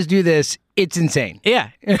 why do you guys do this It's insane. Yeah.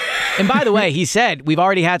 And by the way, he said we've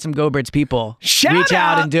already had some Go Birds people reach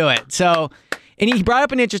out and do it. So, and he brought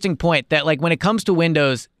up an interesting point that like when it comes to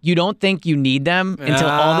windows, you don't think you need them until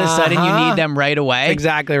all of a sudden you need them right away. That's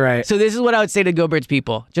exactly right. So this is what I would say to Go Birds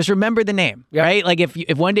people. Just remember the name, right? Like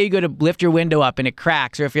if one day you go to lift your window up and it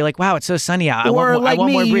cracks, or if you're like, wow, it's so sunny out, I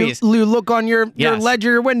want more breeze. You look on your ledge of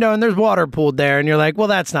your window and there's water pooled there and you're like, well,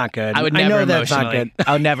 that's not good. I would never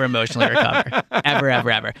emotionally recover.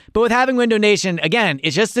 Ever. But with having Window Nation, again,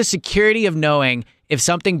 it's just the security of knowing if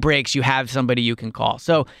something breaks, you have somebody you can call.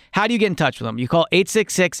 So how do you get in touch with them? You call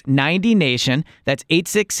 866-90-NATION. That's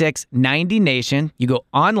 866-90-NATION. You go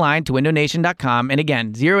online to windownation.com. And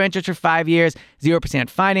again, 0 interest for 5 years, 0%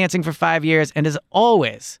 financing for 5 years. And as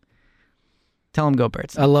always, tell them Go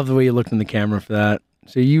Birds. I love the way you looked in the camera for that.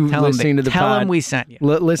 So you listening to the pod. Tell them we sent you.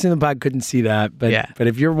 Listening to the pod couldn't see that, but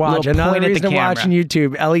if you're watching, another reason to watching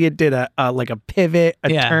YouTube, Elliot did a pivot,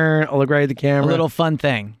 turn, a look right at the camera. A little fun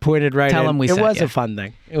thing. Pointed right Tell them we sent you. It was a fun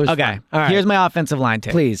thing. It was okay. Fun. All right. Here's my offensive line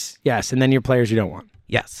tip. Please. Yes. And then your players you don't want.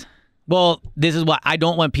 Yes. Well, this is why I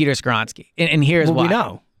don't want Peter Skoronski. And here's why. We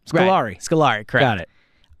know. Scolari. Right. Scolari, correct. Got it.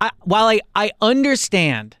 While I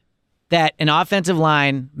understand that an offensive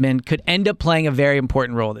lineman could end up playing a very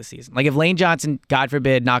important role this season. Like if Lane Johnson, God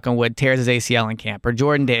forbid, knock on wood, tears his ACL in camp, or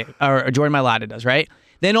Jordan Mailata does, right?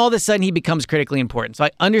 Then all of a sudden he becomes critically important. So I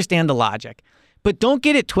understand the logic. But don't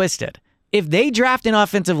get it twisted. If they draft an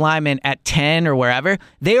offensive lineman at 10 or wherever,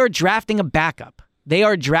 they are drafting a backup. They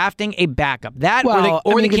are drafting a backup. That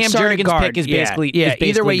or the Cam Jurgens pick is basically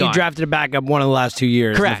either way, gone. You drafted a backup one of the last 2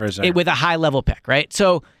 years. Correct. With a high level pick, right?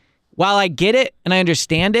 So while I get it and I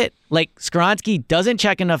understand it, like Skoronski doesn't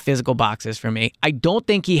check enough physical boxes for me. I don't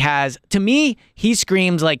think he has. To me, he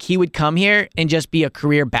screams like he would come here and just be a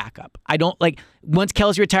career backup. I don't like. Once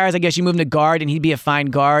Kelce retires, I guess you move him to guard and he'd be a fine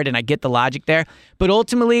guard, and I get the logic there. But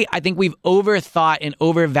ultimately, I think we've overthought and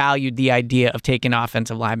overvalued the idea of taking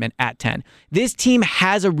offensive linemen at 10. This team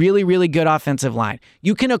has a really, really good offensive line.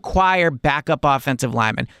 You can acquire backup offensive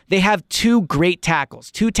linemen. They have 2 great tackles,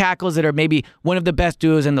 2 tackles that are maybe one of the best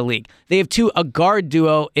duos in the league. They have a guard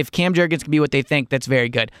duo, if Cam Jurgens can be what they think, that's very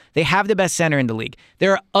good. They have the best center in the league.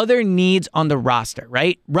 There are other needs on the roster,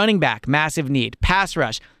 right? Running back, massive need. Pass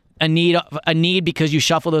rush, a need because you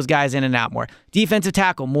shuffle those guys in and out more. Defensive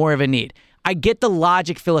tackle, more of a need. I get the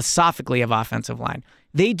logic philosophically of offensive line.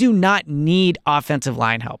 They do not need offensive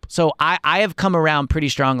line help. So I have come around pretty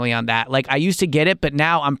strongly on that. Like I used to get it, but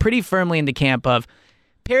now I'm pretty firmly in the camp of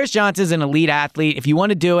Paris Johnson's an elite athlete. If you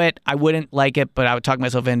want to do it, I wouldn't like it, but I would talk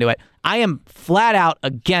myself into it. I am flat out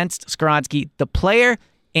against Skoronski, the player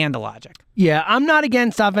and the logic. Yeah, I'm not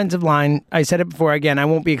against offensive line. I said it before. Again, I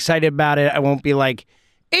won't be excited about it. I won't be like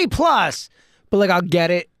A+, but like I'll get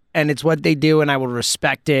it, and it's what they do, and I will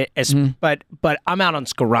respect it. But I'm out on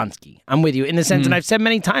Skoronski. I'm with you in the sense, and I've said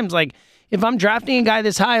many times, like if I'm drafting a guy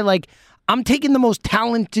this high, like I'm taking the most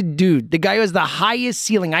talented dude, the guy who has the highest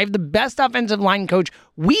ceiling. I have the best offensive line coach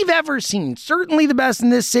we've ever seen. Certainly the best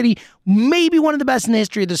in this city, maybe one of the best in the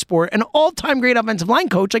history of the sport. An all-time great offensive line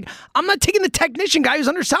coach. Like, I'm not taking the technician guy who's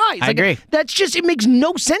undersized. I agree. That's just, it makes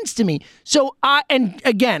no sense to me. So, and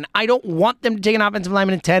again, I don't want them to take an offensive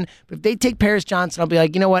lineman at 10, but if they take Paris Johnson, I'll be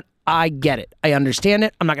like, you know what? I get it. I understand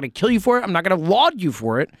it. I'm not going to kill you for it. I'm not going to laud you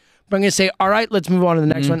for it. But I'm going to say, all right, let's move on to the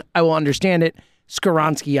next one. I will understand it.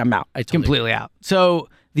 Skoronski, I'm out. Completely out. So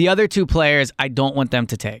the other 2 players, I don't want them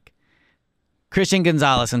to take Christian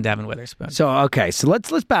Gonzalez and Devin Witherspoon. So so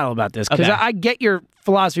let's battle about this because I get your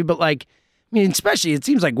philosophy, but like, I mean, especially it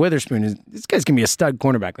seems like Witherspoon this guy's gonna be a stud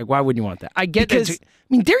cornerback. Like, why wouldn't you want that? I get that. I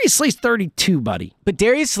mean, Darius Slay's 32, buddy. But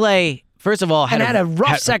Darius Slay, first of all, had a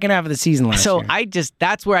rough second half of the season last year. So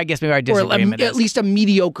that's where I guess maybe our disagreement is. At least a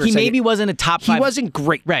mediocre. He maybe wasn't a top 5. He wasn't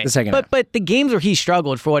great. Right. The second half. But the games where he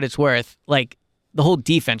struggled, for what it's worth, like. The whole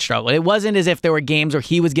defense struggled. It wasn't as if there were games where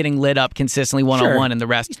he was getting lit up consistently one-on-one and the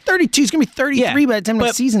rest. He's 32. He's going to be 33 by the time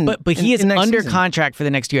next season. But he is under contract for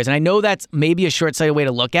the next 2 years. And I know that's maybe a short-sighted way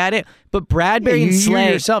to look at it, but Bradbury and Slay...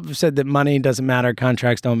 You yourself have said that money doesn't matter,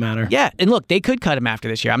 contracts don't matter. Yeah, and look, they could cut him after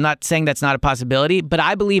this year. I'm not saying that's not a possibility, but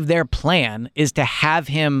I believe their plan is to have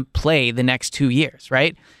him play the next 2 years,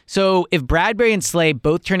 right? So if Bradbury and Slay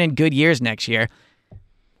both turn in good years next year,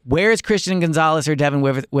 where is Christian Gonzalez or Devin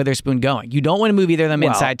Witherspoon going? You don't want to move either of them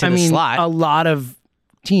inside to the slot. A lot of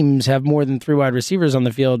teams have more than 3 wide receivers on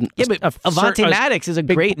the field. Yeah, but Avonte Maddox is a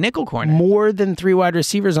great nickel corner. More than 3 wide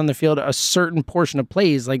receivers on the field, a certain portion of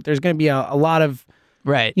plays. Like, there's going to be a lot of...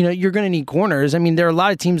 Right. You know, you're going to need corners. I mean, there are a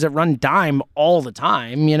lot of teams that run dime all the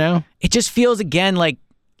time, you know? It just feels, again, like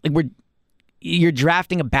you're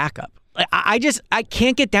drafting a backup. I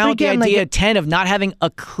can't get down with the idea, 10, of not having a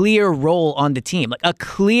clear role on the team. Like a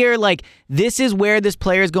clear, this is where this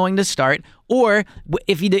player is going to start. Or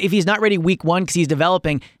if he's not ready week 1 because he's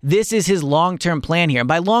developing, this is his long-term plan here. And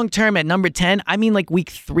by long-term at number 10, I mean week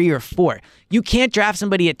 3 or 4. You can't draft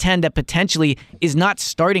somebody at 10 that potentially is not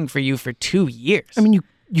starting for you for 2 years. I mean,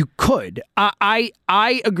 you could. I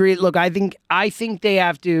agree. Look, I think they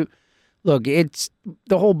have to. Look, it's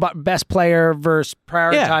the whole best player versus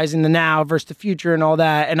prioritizing the now versus the future and all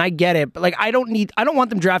that, and I get it. But I don't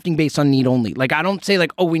want them drafting based on need only. I don't say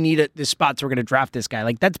we need this spot, so we're going to draft this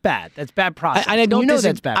guy. That's bad. That's bad process. And I don't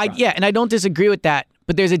that's bad. Process. And I don't disagree with that.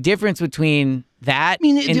 But there's a difference between that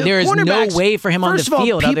and there is no way for him on the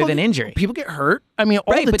field other than injury. People get hurt. I mean,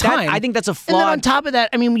 all the time. I think that's a flaw. And then on top of that,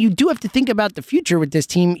 I mean, you do have to think about the future with this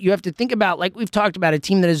team. You have to think about, like we've talked about, a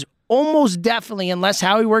team that is almost definitely, unless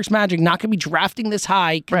Howie works magic, not going to be drafting this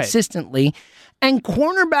high consistently. Right. And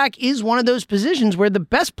cornerback is one of those positions where the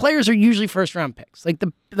best players are usually first-round picks.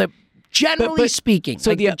 Generally speaking,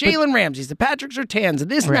 so the Jalen Ramseys, the Patrick Surtains,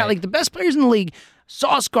 this and that, the best players in the league,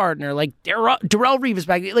 Sauce Gardner, Darrelle Revis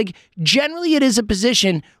back. Generally, it is a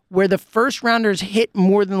position where the first rounders hit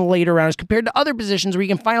more than the later rounders compared to other positions where you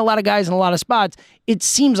can find a lot of guys in a lot of spots. It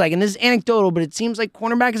seems like, and this is anecdotal, but it seems like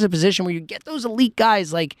cornerback is a position where you get those elite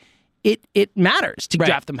guys. It matters to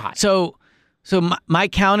draft them high. So my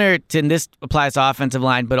counter to, and this applies to offensive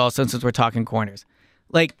line, but also since we're talking corners,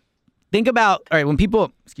 think about, all right, when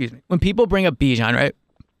people bring up Bijan,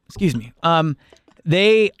 right?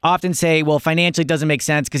 They often say, well, financially it doesn't make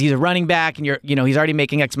sense because he's a running back and he's already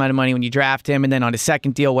making X amount of money when you draft him, and then on his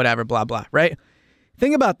second deal, whatever, blah, blah, right?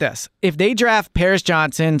 Think about this. If they draft Paris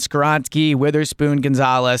Johnson, Skoronski, Witherspoon,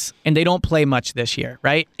 Gonzalez, and they don't play much this year,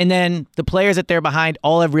 right? And then the players that they're behind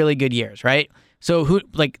all have really good years, right? So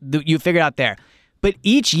you figured out there. But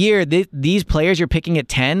each year, these players you're picking at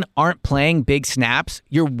 10 aren't playing big snaps.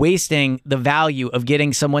 You're wasting the value of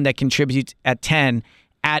getting someone that contributes at 10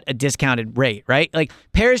 at a discounted rate, right?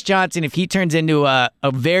 Paris Johnson, if he turns into a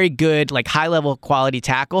very good, high-level quality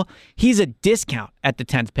tackle, he's a discount at the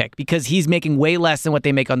 10th pick because he's making way less than what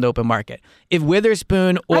they make on the open market. If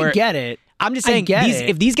Witherspoon or... I get it. I'm just saying,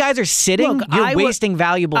 if these guys are sitting, you're wasting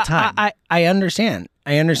valuable time. I understand.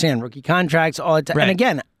 Rookie contracts, all the time. Right. And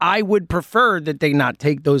again, I would prefer that they not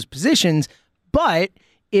take those positions, but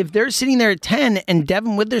if they're sitting there at 10 and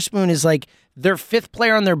Devin Witherspoon is their 5th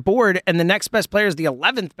player on their board and the next best player is the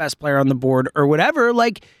 11th best player on the board or whatever,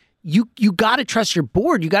 you got to trust your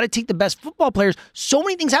board. You got to take the best football players. So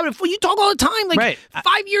many things happen. You talk all the time.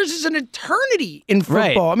 5 years is an eternity in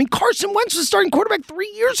football. Right. I mean, Carson Wentz was starting quarterback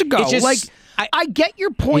 3 years ago. I get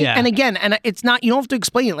your point. Yeah. And again, it's not, you don't have to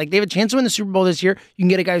explain it. They have a chance to win the Super Bowl this year. You can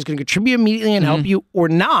get a guy who's going to contribute immediately and help you or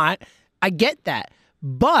not. I get that.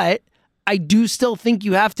 But I do still think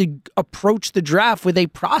you have to approach the draft with a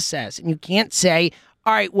process. And you can't say,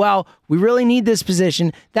 all right, well, we really need this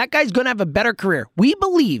position. That guy's going to have a better career. We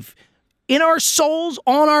believe in our souls,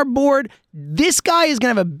 on our board, this guy is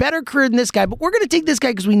going to have a better career than this guy, but we're going to take this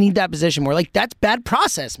guy because we need that position more. That's bad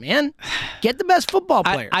process, man. Get the best football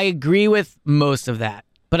players. I agree with most of that,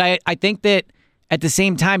 but I think that at the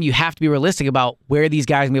same time, you have to be realistic about where these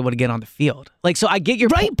guys will be able to get on the field. So I get your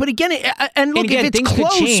right, but again, if it's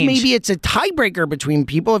close, maybe it's a tiebreaker between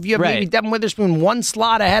people. If you have maybe Devin Witherspoon one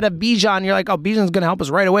slot ahead of Bijan, you're like, oh, Bijan's going to help us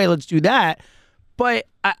right away. Let's do that. But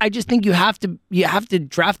I just think you have to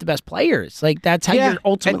draft the best players. That's how you're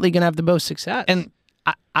ultimately going to have the most success. And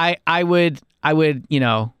I would,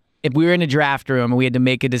 if we were in a draft room and we had to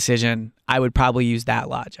make a decision, I would probably use that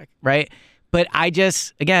logic, right? But I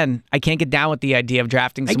can't get down with the idea of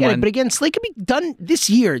drafting someone. I get it, but again, Slay could be done this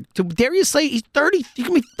year. To Darius Slay, he's 30. He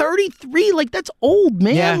can be 33. That's old,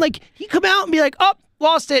 man. Yeah. He come out and be like, oh,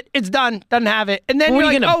 lost it. It's done. Doesn't have it. And then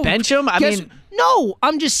you're going to bench him? No,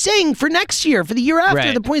 I'm just saying for next year, for the year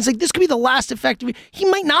after, the point is this could be the last effective. He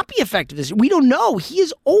might not be effective this year. We don't know. He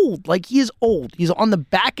is old. He is old. He's on the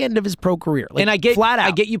back end of his pro career. And I get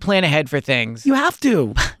you plan ahead for things. You have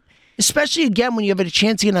to. Especially, again, when you have a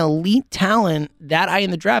chance to get an elite talent that high in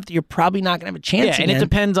the draft, you're probably not going to have a chance again. And it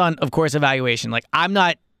depends on, of course, evaluation. I'm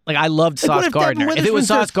not... I loved Sauce Gardner. If it was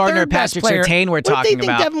Sauce Gardner or Patrick Surtain we're talking about... What if they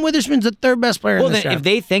think Devin Witherspoon's the 3rd best player in this draft? If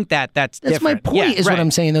they think that's different. That's my point, what I'm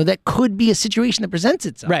saying, though. That could be a situation that presents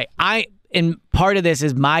itself. Right. And part of this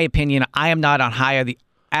is my opinion. I am not on high on these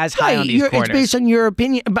corners. It's based on your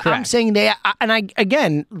opinion. But correct. I'm saying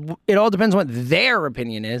again, it all depends on what their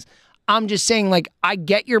opinion is. I'm just saying, I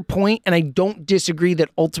get your point, and I don't disagree that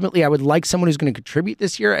ultimately I would like someone who's going to contribute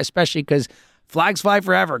this year, especially because flags fly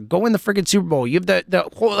forever. Go win the freaking Super Bowl. You have the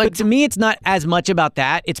whole... But to me, it's not as much about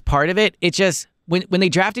that. It's part of it. It's just when they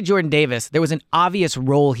drafted Jordan Davis, there was an obvious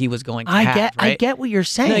role he was going to have. I get what you're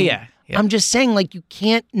saying. No, yeah. I'm just saying, like, you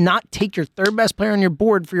can't not take your third best player on your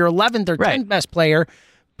board for your 11th or 10th best player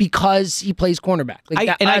because he plays cornerback. Like,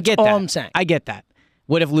 I get all that. I'm saying. I get that.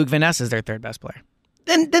 What if Luke Van Ness is their third best player?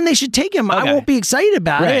 Then they should take him. Okay. I won't be excited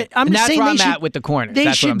about it. I'm just saying where they I'm should, at with the corners. They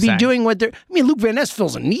that's should what I'm be saying. doing what they're. I mean, Luke Van Ness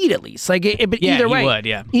fills a need at least. Like, but Yeah, either he way, would,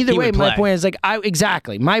 yeah. Either He way, would my play. point is like,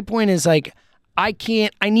 exactly. My point is like, I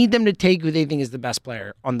need them to take who they think is the best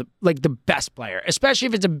player on the best player, especially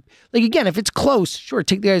if it's again, if it's close, sure,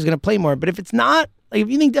 take the guy who's going to play more. But if it's not, like if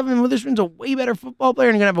you think Devin Witherspoon's a way better football player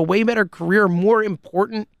and going to have a way better career, more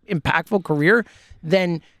important, impactful career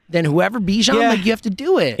than whoever Bijan, like you have to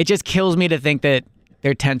do it. It just kills me to think that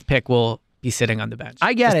their 10th pick will be sitting on the bench.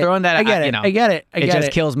 I get just it. Throwing that, I get it. You know, I get it. It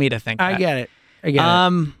just kills me to think that. I get it.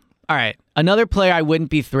 All right. Another player I wouldn't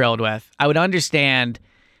be thrilled with. I would understand,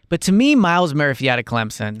 but to me, Miles Murphy out of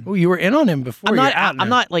Clemson. Oh, you were in on him before. I'm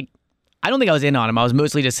not like. I don't think I was in on him. I was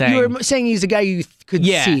mostly just saying. You were saying he's a guy you could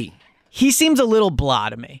see. He seems a little blah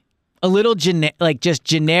to me. A little just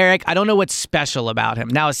generic. I don't know what's special about him.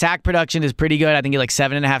 Now, his sack production is pretty good. I think he had like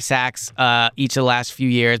 7.5 sacks each of the last few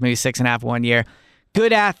years, maybe 6.5 one year.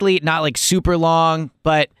 Good athlete, not like super long,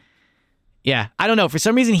 but yeah, I don't know. For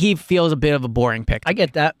some reason, he feels a bit of a boring pick. I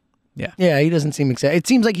get that. Yeah. Yeah, he doesn't seem excited. It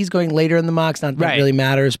seems like he's going later in the mocks. Not that it really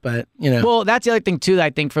matters, but, you know. Well, that's the other thing, too, that I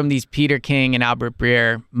think from these Peter King and Albert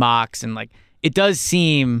Breer mocks, and like, it does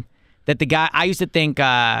seem that the guy, I used to think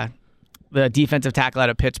the defensive tackle out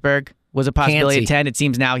of Pittsburgh was a possibility at 10. It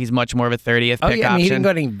seems now he's much more of a 30th pick option. I mean, he didn't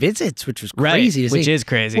go to any visits, which was crazy to see. Which is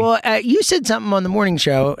crazy. Well, you said something on the morning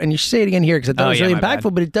show, and you should say it again here because I thought it was really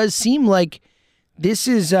impactful, but it does seem like this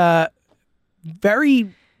is very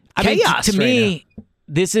chaos. To me,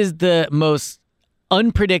 this is the most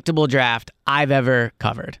unpredictable draft I've ever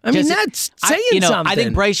covered. I mean, that's saying something. I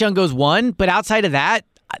think Bryce Young goes 1, but outside of that,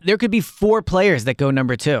 there could be 4 players that go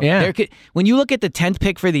number 2. Yeah. When you look at the 10th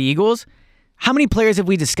pick for the Eagles, how many players have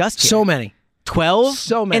we discussed here? So many. 12?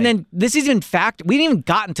 So many. And then this is in fact, we didn't even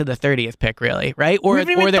gotten to the 30th pick really, right? Or we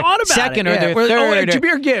haven't even their thought about second it. or their third. Or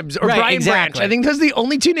Jahmyr Gibbs or Brian Branch. I think those are the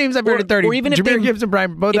only 2 names I've heard at 30. Or even Jahmyr Gibbs and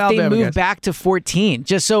Brian, both Alabama if they move guys. back to 14.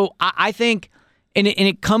 Just so I think, and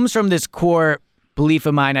it comes from this core belief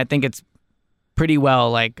of mine, I think it's pretty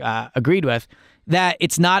well agreed with, that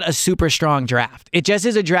it's not a super strong draft. It just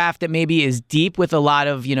is a draft that maybe is deep with a lot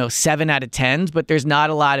of 7 out of 10s, but there's not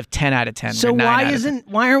a lot of 10 out of 10s. So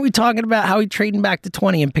why aren't we talking about how he's trading back to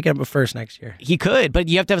 20 and picking up a first next year? He could, but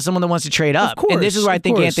you have to have someone that wants to trade up. Of course, and this is where I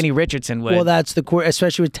think Anthony Richardson would. Well, that's the core,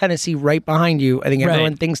 especially with Tennessee right behind you. I think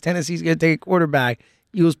everyone thinks Tennessee's going to take a quarterback.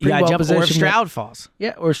 He was pretty well positioned. Or if Stroud falls.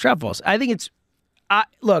 Yeah, or Stroud falls. I think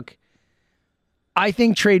look, I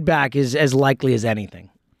think trade back is as likely as anything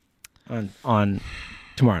on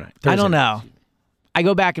tomorrow night. Thursday I don't night. know. I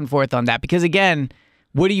go back and forth on that because again,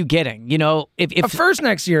 what are you getting? If a first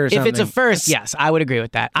next year or something. If it's a first, yes, I would agree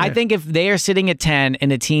with that. Yeah. I think if they are sitting at 10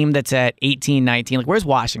 and a team that's at 18, 19, like where's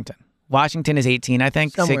Washington? Washington is 18, I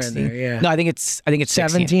think. Somewhere 16. in there, yeah. No, I think it's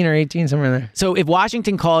 17 or 18, somewhere in there. So if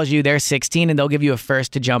Washington calls you, they're 16 and they'll give you a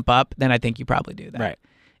first to jump up, then I think you probably do that. Right.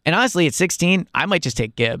 And honestly, at 16, I might just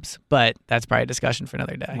take Gibbs, but that's probably a discussion for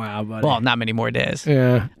another day. Wow, buddy. Well, not many more days.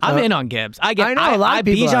 Yeah. I'm in on Gibbs. I know a lot of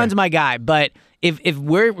people Bijan's are. my guy, but if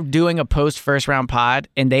we're doing a post first round pod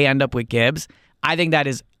and they end up with Gibbs, I think that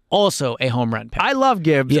is also a home run pick. I love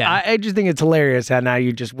Gibbs. Yeah. I just think it's hilarious how now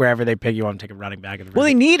you just, wherever they pick you on, take a running back. Well,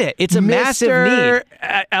 they need it. It's a massive need.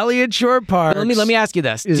 Elliott Short-Parks. Let me ask you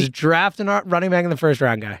this. Is drafting a running back in the first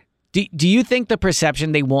round guy. Do you think the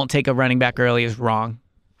perception they won't take a running back early is wrong?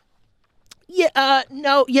 Yeah,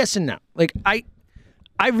 no, yes and no. Like, I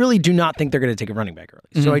really do not think they're going to take a running back early.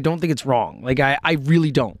 Mm-hmm. So I don't think it's wrong. Like, I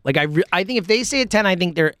really don't. Like, I think if they say at 10, I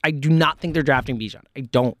do not think they're drafting Bijan. I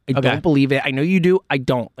don't believe it. I know you do. I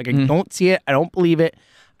don't. Like, I don't see it. I don't believe it.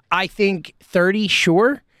 I think 30,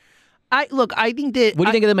 sure. I think that. What do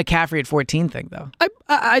you think of the McCaffrey at 14 thing, though?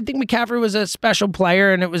 I think McCaffrey was a special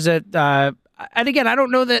player, and it was and again, I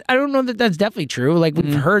don't know that that's definitely true. Like,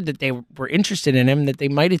 we've heard that they were interested in him, that they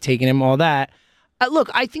might have taken him, all that.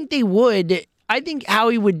 Look, I think they would. I think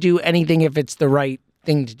Howie would do anything if it's the right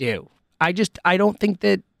thing to do. I don't think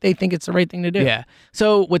that they think it's the right thing to do. Yeah.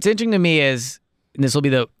 So what's interesting to me is, and this will be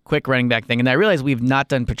the quick running back thing, and I realize we've not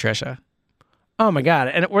done Patricia. Oh my God!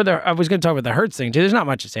 And I was going to talk about the Hurts thing too. There's not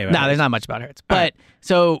much to say about. No, there's not much about Hurts. But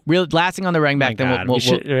so lasting on the running back, then we'll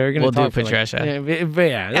do Patricia. But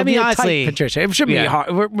yeah, I mean, honestly, Patricia. It should be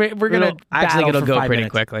hard. We're gonna actually it'll go pretty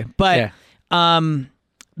minutes. quickly. But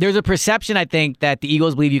there's a perception, I think, that the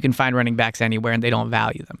Eagles believe you can find running backs anywhere and they don't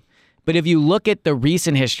value them. But if you look at the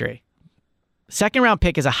recent history, second round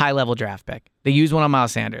pick is a high level draft pick. They used one on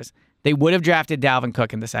Miles Sanders. They would have drafted Dalvin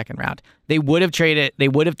Cook in the second round. They would have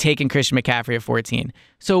taken Christian McCaffrey at 14.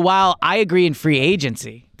 So while I agree in free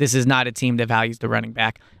agency, this is not a team that values the running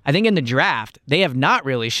back. I think in the draft, they have not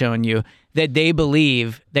really shown you that they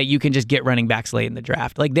believe that you can just get running backs late in the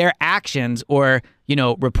draft. Like their actions or,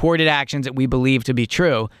 reported actions that we believe to be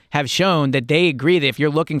true have shown that they agree that if you're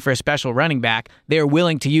looking for a special running back, they're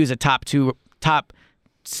willing to use a top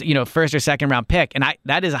first or second round pick. And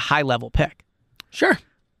that is a high level pick. Sure.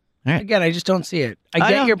 All right. Again, I just don't see it.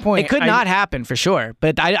 I get your point. It could not happen for sure,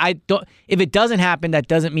 but I don't. If it doesn't happen, that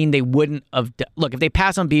doesn't mean they wouldn't have. Look, if they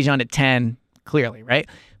pass on Bijan at 10, clearly, right?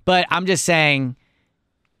 But I'm just saying,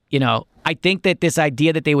 I think that this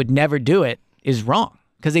idea that they would never do it is wrong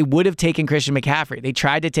because they would have taken Christian McCaffrey. They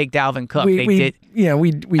tried to take Dalvin Cook. They did. Yeah,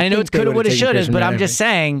 we. I know it's coulda, woulda, shoulda, but I'm just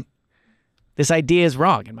saying, this idea is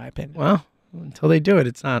wrong in my opinion. Well, until they do it,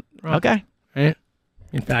 it's not wrong. Okay. Right.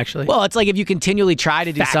 Factually. Well, it's like if you continually try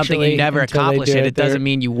to do something and you never accomplish it doesn't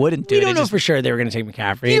mean you wouldn't do it. We don't know for sure they were going to take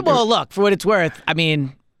McCaffrey. Yeah, well, look, for what it's worth, Albert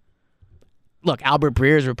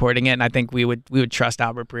Breer is reporting it, and I think we would trust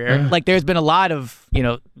Albert Breer. Like, there's been a lot of,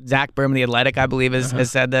 Zach Berman, The Athletic, I believe,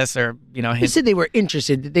 has said this, or, He said they were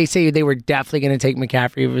interested. Did they say they were definitely going to take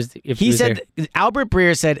McCaffrey? He said, Albert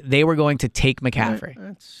Breer said they were going to take McCaffrey.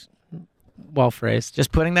 That's well phrased.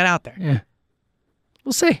 Just putting that out there. Yeah.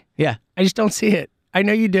 We'll see. Yeah. I just don't see it. I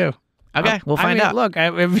know you do. Okay, we'll find out. Look,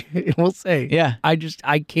 we'll see. Yeah. I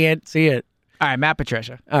can't see it. All right, Matt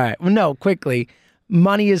Patricia. All right. Well, no, quickly.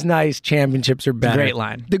 Money is nice. Championships are better. Great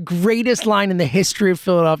line. The greatest line in the history of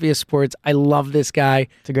Philadelphia sports. I love this guy.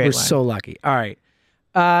 It's a great We're line. so lucky. All right.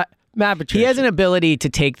 Matt Patricia. He has an ability to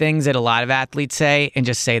take things that a lot of athletes say and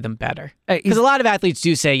just say them better. Because a lot of athletes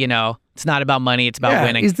do say, it's not about money, it's about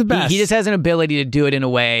winning. He's the best. He just has an ability to do it in a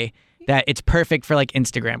way that it's perfect for like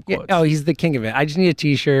Instagram quotes. Yeah. Oh, he's the king of it. I just need a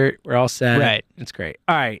t-shirt. We're all set. Right. It's great.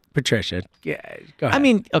 All right, Patricia. Yeah, go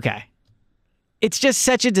ahead. Okay. It's just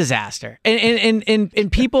such a disaster.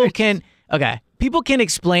 And people can people can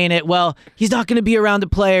explain it. Well, he's not going to be around the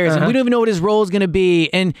players, and we don't even know what his role is going to be,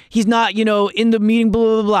 and he's not, in the meeting, blah,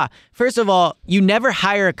 blah, blah. First of all, you never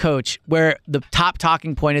hire a coach where the top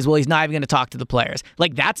talking point is, well, he's not even going to talk to the players.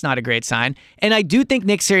 Like, that's not a great sign. And I do think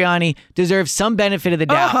Nick Sirianni deserves some benefit of the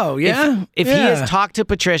doubt. Oh, yeah? If he has talked to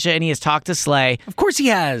Patricia and he has talked to Slay. Of course he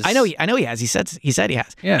has. I know he has. He said he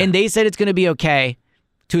has. Yeah. And they said it's going to be okay.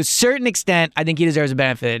 To a certain extent, I think he deserves a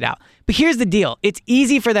benefit of the doubt. But here's the deal. It's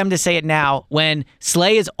easy for them to say it now when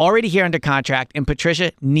Slay is already here under contract and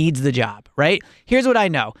Patricia needs the job, right? Here's what I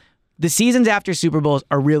know. The seasons after Super Bowls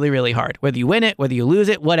are really, really hard. Whether you win it, whether you lose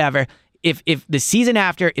it, whatever. If the season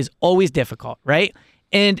after is always difficult, right?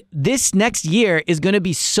 And this next year is going to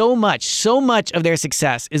be so much of their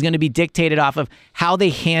success is going to be dictated off of how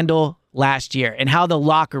they handle last year and how the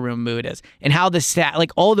locker room mood is and how the stat,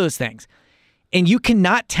 like all those things. And you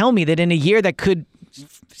cannot tell me that in a year that could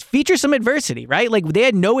feature some adversity, right? Like they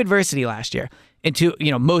had no adversity last year,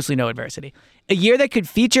 mostly no adversity. A year that could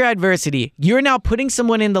feature adversity, you're now putting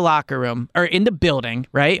someone in the locker room or in the building,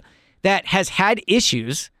 right, that has had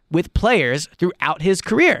issues with players throughout his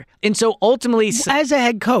career. And so ultimately, as a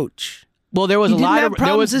head coach, well, there was he a lot have of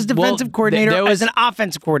problems as defensive coordinator, as an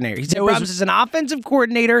offensive coordinator. He's had problems as an offensive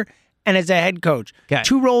coordinator and as a head coach. Okay.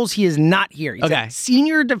 Two roles he is not here. He's a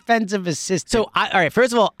senior defensive assistant. So, all right,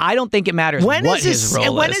 first of all, I don't think it matters what his role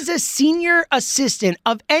is. When has a senior assistant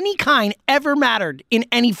of any kind ever mattered in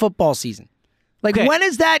any football season? Like, when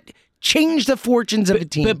has that changed the fortunes of a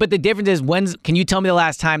team? But the difference is, can you tell me the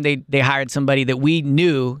last time they hired somebody that we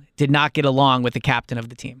knew did not get along with the captain of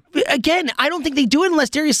the team? Again, I don't think they do it unless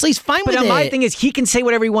Darius Slay's fine with it. But my thing is, he can say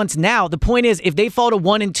whatever he wants now. The point is, if they fall to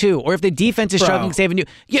 1-2, or if the defense is struggling to save a new...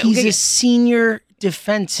 He's a senior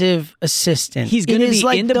defensive assistant. He's going to be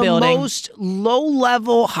like in the building. Most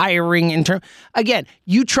low-level hiring in terms... Again,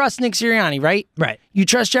 you trust Nick Sirianni, right? Right. You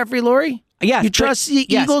trust Jeffrey Lurie? Yes. You trust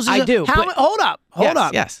the Eagles? I do. Hold up.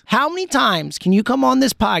 Yes. How many times can you come on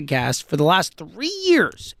this podcast for the last 3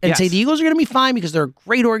 years and say the Eagles are going to be fine because they're a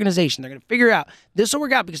great organization? They're going to figure out this will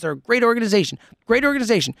work out because they're a great organization. Great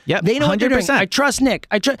organization. Yep. They know 100%. What they're doing. I trust Nick.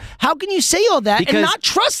 How can you say all that and not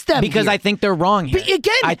trust them? Because here? I think they're wrong here. But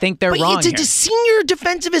again, I think they're wrong it's a senior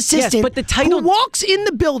defensive assistant but the title... who walks in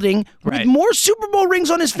the building with more Super Bowl rings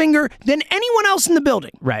on his finger than anyone else in the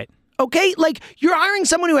building. Right. Okay? Like, you're hiring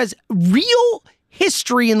someone who has real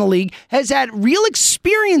history in the league, has had real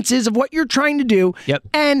experiences of what you're trying to do,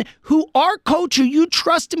 and who our coach, who you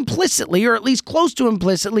trust implicitly, or at least close to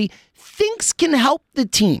implicitly, thinks can help the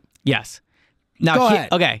team. Yes. Now, Go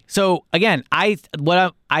ahead. Okay. So again, I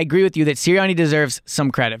agree with you that Sirianni deserves some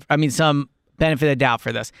credit. I mean, some benefit of the doubt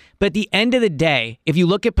for this. But at the end of the day, if you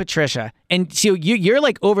look at Patricia, and so you're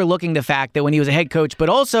like overlooking the fact that when he was a head coach, but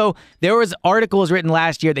also there was articles written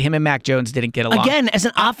last year that him and Mac Jones didn't get along. Again, as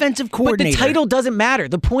an offensive coordinator. But the title doesn't matter.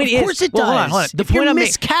 The point is... Of course it does. Hold on. If you're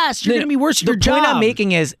miscast, you're going to be worse at your job. The point I'm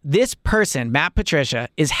making is this person, Matt Patricia,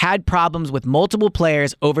 has had problems with multiple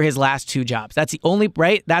players over his last 2 jobs. That's the only...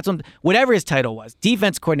 Right? That's whatever his title was.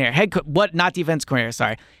 Defense coordinator, not defense coordinator,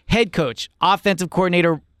 sorry. Head coach, offensive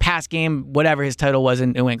coordinator, pass game, whatever his title was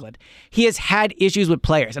in New England. He has had issues with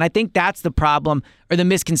players, and I think that's the problem or the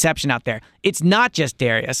misconception out there. It's not just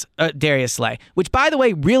Darius Slay, which, by the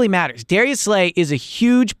way, really matters. Darius Slay is a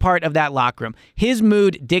huge part of that locker room. His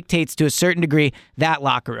mood dictates to a certain degree that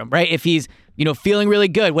locker room, right? If he's, feeling really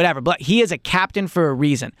good, whatever, but he is a captain for a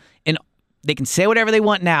reason. And they can say whatever they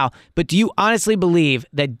want now, but do you honestly believe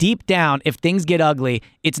that deep down, if things get ugly,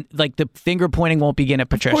 it's like the finger pointing won't begin at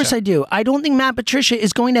Patricia? Of course I do. I don't think Matt Patricia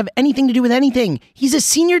is going to have anything to do with anything. He's a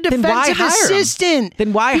senior defensive assistant.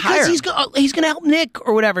 Then why hire him? Because he's going to help Nick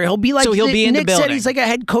or whatever. He'll be like, so he'll be in Nick the building. said he's like a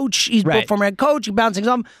head coach. He's a former head coach. He bouncing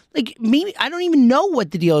off. Like, maybe I don't even know what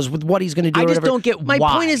the deal is with what he's going to do. I just don't get why.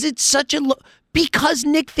 My point is, it's such a because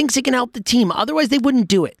Nick thinks he can help the team. Otherwise, they wouldn't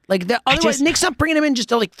do it. Otherwise, Nick's not bringing him in just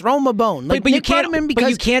to throw him a bone. But Nick brought him in because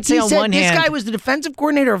you can't say on one hand this guy was the defensive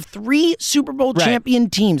coordinator of 3 Super Bowl champion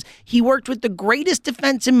teams. He worked with the greatest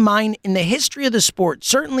defensive mind in the history of the sport,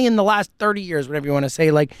 certainly in the last 30 years, whatever you want to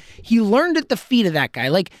say. He learned at the feet of that guy.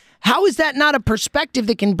 How is that not a perspective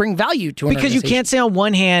that can bring value to an Because you can't say on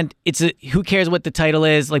one hand, who cares what the title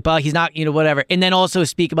is, he's not, whatever, and then also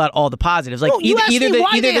speak about all the positives. You asked me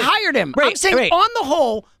why they hired him. Right, I'm saying on the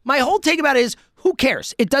whole, my whole take about it is, who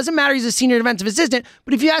cares? It doesn't matter he's a senior defensive assistant,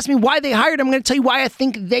 but if you ask me why they hired him, I'm going to tell you why I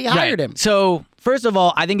think they hired him. So, first of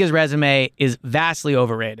all, I think his resume is vastly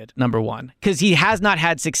overrated, number one, because he has not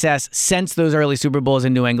had success since those early Super Bowls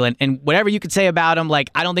in New England, and whatever you could say about him,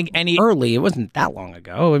 I don't think any... Early, it wasn't that long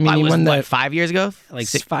ago. I mean, he won 5 years ago?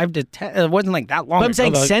 5 to 10, it wasn't that long ago. But I'm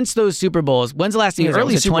saying since those Super Bowls, when's the last time he was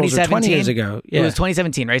early Super Bowls? 2017? 20 years ago. Yeah. It was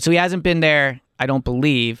 2017, right? So he hasn't been there, I don't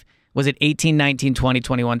believe. Was it 18, 19, 20,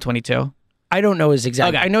 21, 22? I don't know his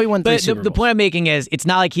exact. Okay. I know he won 3 Super Bowls. The point I'm making is it's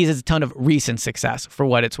not like he has a ton of recent success for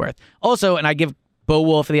what it's worth. Also, and I give Bo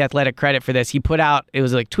Wolf of The Athletic credit for this. He put out, it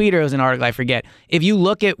was Tweet or it was an article, I forget. If you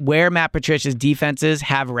look at where Matt Patricia's defenses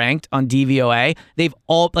have ranked on DVOA, they've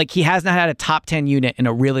all, he has not had a top 10 unit in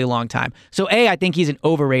a really long time. So I think he's an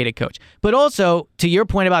overrated coach. But also, to your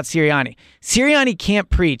point about Sirianni can't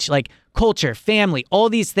preach culture, family, all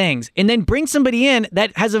these things, and then bring somebody in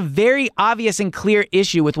that has a very obvious and clear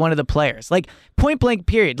issue with one of the players. Point blank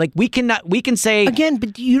period. We can say again,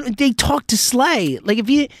 but they talk to Slay.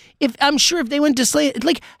 If I'm sure if they went to Slay,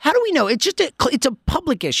 how do we know? It's it's a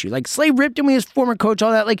public issue. Slay ripped him with his former coach,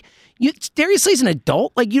 all that. Darius Slay's an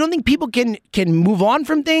adult. You don't think people can move on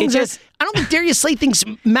from things? I don't think Darius Slay thinks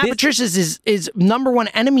Matt Patricia is number one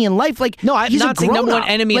enemy in life. No, I'm not saying number one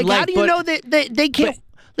enemy in life. How do you know that they can't?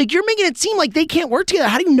 You're making it seem like they can't work together.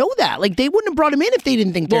 How do you know that? They wouldn't have brought him in if they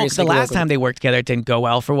didn't think Darius Slay. The last time they worked together, it didn't go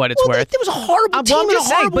well for what it's worth. It was a horrible team in a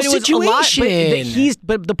horrible situation.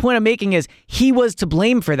 But the point I'm making is he was to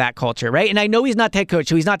blame for that culture, right? And I know he's not the head coach,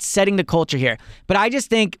 so he's not setting the culture here. But I just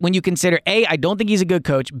think when you consider, A, I don't think he's a good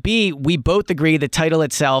coach. B, we both agree the title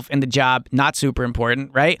itself and the job, not super important,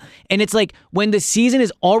 right? And it's when the season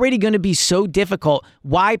is already going to be so difficult,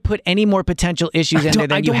 why put any more potential issues in there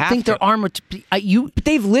than you have to? I don't think there are. But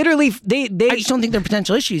they've literally... I just don't think they're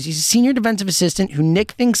potential issues. He's a senior defensive assistant who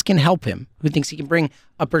Nick thinks can help him, who thinks he can bring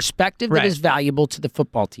a perspective that is valuable to the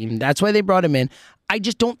football team. That's why they brought him in. I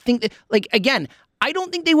just don't think that, again, I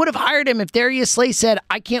don't think they would have hired him if Darius Slay said,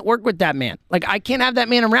 I can't work with that man. I can't have that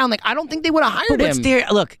man around. I don't think they would have hired him.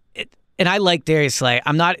 Look, and I like Darius Slay.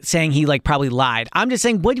 I'm not saying he probably lied. I'm just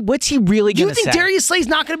saying, what's he really going to say? You think Darius Slay's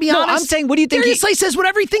not going to be honest? No, I'm saying, what do you think? Darius Slay says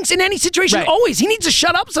whatever he thinks in any situation, always. He needs to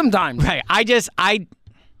shut up sometimes. Right. I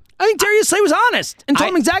think Darius Slay was honest and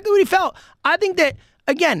told him exactly what he felt. I think that,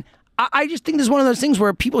 again, I just think this is one of those things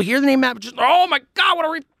where people hear the name Matt, just, oh my God, what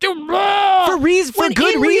are we doing? For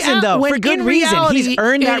good reason, though. For good reason. He's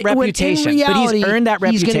earned that reputation. But he's earned that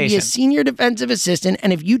reputation. He's going to be a senior defensive assistant,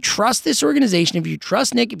 and if you trust this organization, if you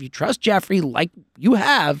trust Nick, if you trust Jeffrey, like you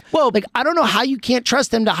have, I don't know how you can't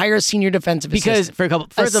trust them to hire a senior defensive assistant.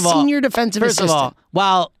 Because, senior defensive assistant. First of all,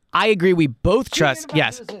 while I agree we both trust,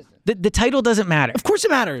 yes. The title doesn't matter. Of course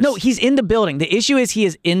it matters. No, he's in the building. The issue is he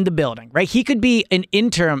is in the building, right? He could be an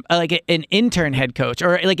interim, an intern head coach,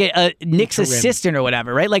 or like a Nick's assistant or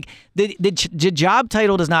whatever, right? Like the job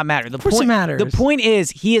title does not matter. Of course it matters. The point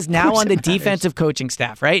is he is now on the defensive coaching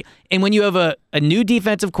staff, right? And when you have a new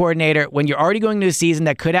defensive coordinator, when you're already going to a season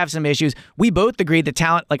that could have some issues, we both agree the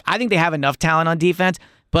talent, like I think they have enough talent on defense,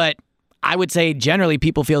 but I would say generally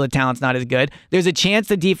people feel the talent's not as good. There's a chance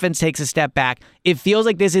the defense takes a step back. It feels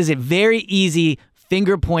like this is a very easy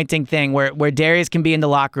finger-pointing thing where Darius can be in the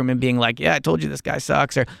locker room and being like, yeah, I told you this guy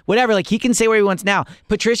sucks, or whatever. Like, he can say what he wants now.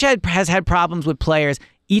 Patricia has had problems with players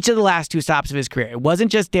each of the last 2 stops of his career. It wasn't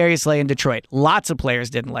just Darius Slay in Detroit. Lots of players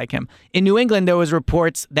didn't like him. In New England, there was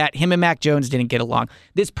reports that him and Mac Jones didn't get along.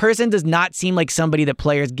 This person does not seem like somebody that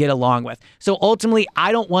players get along with. So ultimately,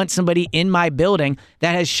 I don't want somebody in my building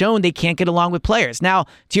that has shown they can't get along with players. Now,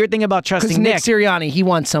 to your thing about trusting Nick Sirianni, he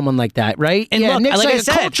wants someone like that, right? And look, Nick's like I a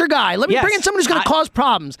said, culture guy. Let me bring in someone who's going to cause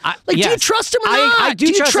problems. Do you trust him or not? I do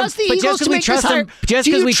you trust the him, Eagles to make this hire? Just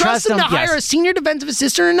because we trust them to hire a senior defensive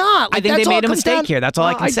assistant or not? Like, I think they made a mistake here. That's all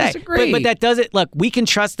I can say. Disagree. But that doesn't, look, we can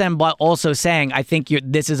trust them, but also saying, I think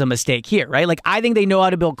this is a mistake here, right? Like, I think they know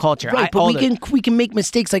how to build culture. Right, but we can make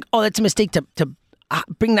mistakes like, oh, that's a mistake to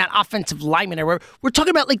bring that offensive lineman everywhere. We're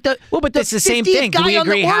talking about like but that's the same thing. Do we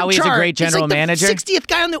agree Howie's a great general manager? 60th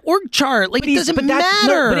guy on the org chart. Like, it doesn't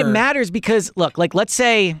matter. But it matters because, look, like, let's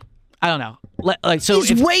say, I don't know.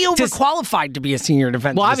 He's way overqualified to be a senior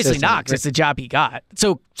defensive assistant. Well, obviously not, because it's the job he got.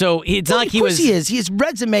 So it's not like he was. Of course he is. His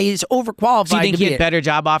resume is overqualified. Do you think he had better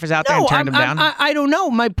job offers out there and turned them down? I don't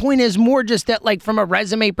know. My point is more just that, like, from a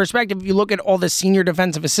resume perspective, if you look at all the senior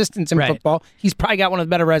defensive assistants in football, he's probably got one of the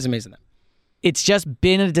better resumes than them. It's just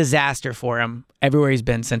been a disaster for him everywhere he's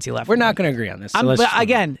been since he left. We're not going to agree on this. So but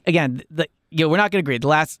again, we're not going to agree.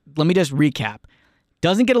 Let me just recap.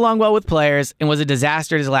 Doesn't get along well with players and was a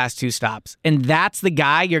disaster at his last 2 stops. And that's the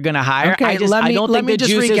guy you're going to hire? Okay, I don't think the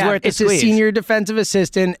juice is worth the squeeze. It's a senior defensive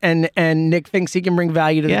assistant, and Nick thinks he can bring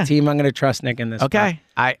value to the team. I'm going to trust Nick in this. Okay.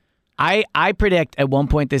 I predict at one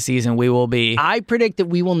point this season we will be... I predict that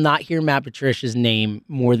we will not hear Matt Patricia's name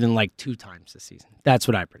more than like 2 times this season. That's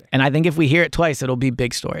what I predict. And I think if we hear it twice, it'll be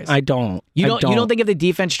big stories. I don't. You don't think if the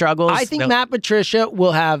defense struggles... I think Matt Patricia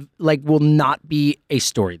will not be a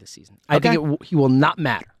story this season. I think he will not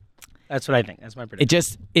matter. That's what I think. That's my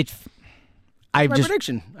prediction. My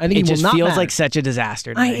prediction. I think it just feels matter. like such a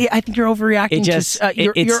disaster. To me. I think you're overreacting.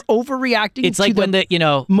 You're overreacting. It's like when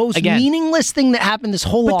the most meaningless thing that happened this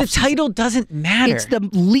whole. But the title doesn't matter. It's the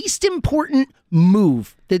least important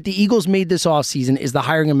move that the Eagles made this offseason is the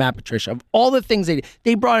hiring of Matt Patricia. Of all the things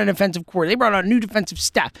they brought in an offensive coordinator, they brought on a new defensive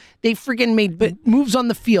staff, they freaking made moves on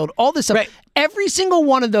the field, all this stuff. Right. Every single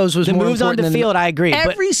one of those was the more moves important on the field. I agree.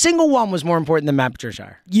 Every single one was more important than Matt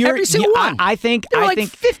Patricia. Every single one. I think. There were like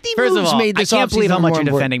 50 first moves of all, made this I can't believe how much you're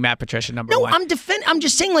important. defending Matt Patricia. Number one. No, I'm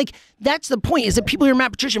just saying, like, that's the point. Is that people hear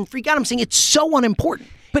Matt Patricia and freak out. I'm saying it's so unimportant.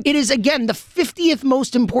 But it is, again, the 50th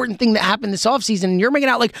most important thing that happened this offseason, and you're making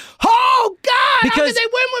out like, oh, God, how did they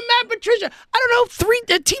win with Matt Patricia? I don't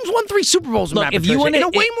know, teams won 3 Super Bowls with Matt Patricia in a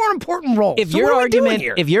way more important role. If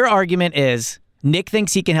your argument is Nick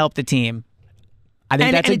thinks he can help the team, I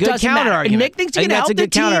think that's a good counter-argument. Nick thinks he can help the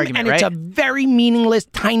team, and it's a very meaningless,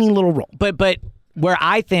 tiny little role. But where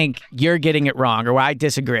I think you're getting it wrong, or where I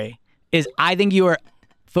disagree, is I think you are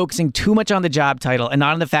focusing too much on the job title and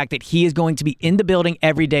not on the fact that he is going to be in the building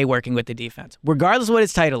every day working with the defense. Regardless of what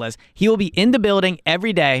his title is, he will be in the building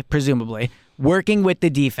every day, presumably, working with the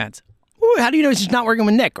defense. Ooh, how do you know he's not working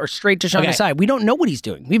with Nick or straight to Sean Desai? We don't know what he's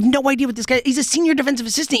doing. We have no idea what this guy... He's a senior defensive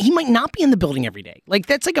assistant. He might not be in the building every day. Like,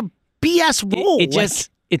 that's like a BS role.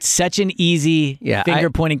 It's such an easy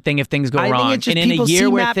finger-pointing thing if things go wrong. I think it's just and people in a year see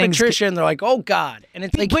where Matt Patricia and they're like, oh, God. And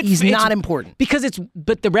it's like, he's not important.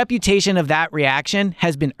 But the reputation of that reaction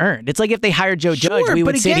has been earned. It's like if they hired Joe Judge, we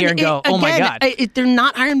would sit here and go, oh, my God. They're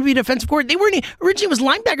not hiring him to be a defensive coordinator. They weren't originally was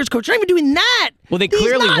linebackers coach. They're not even doing that. Well, they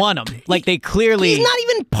clearly won him. Like, they clearly... He's not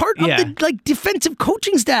even part of the defensive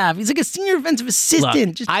coaching staff. He's like a senior defensive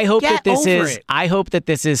assistant. Look, I hope that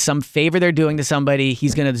this is some favor they're doing to somebody.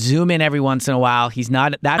 He's going to zoom in every once in a while. He's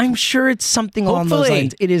not... I'm sure it's something along those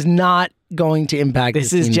lines. It is not going to impact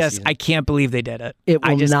this. Is just... I can't believe they did it.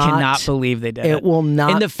 I just cannot believe they did it. It will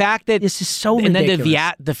not. And the fact that... This is so ridiculous. And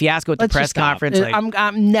then the fiasco at the press conference. Like,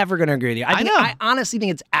 I'm never going to agree with you. I know. I honestly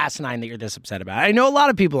think it's asinine that you're this upset about it. I know a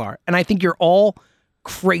lot of people are. And I think you're all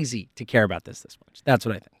crazy to care about this much. That's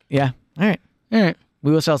what I think. Yeah. All right.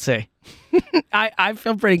 We will shall see. I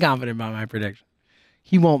feel pretty confident about my prediction.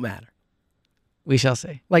 He won't matter. We shall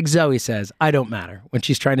see. Like Zoe says, I don't matter. When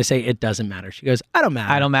she's trying to say it doesn't matter, she goes, I don't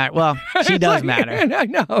matter. I don't matter. Well, she does matter. I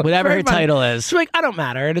know. Whatever her title is. She's like, I don't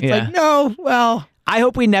matter. And it's like, no, well. I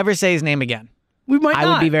hope we never say his name again. We might not.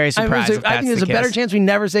 I would be very surprised if that's I think there's a better chance we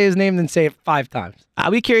never say his name than say it 5 times.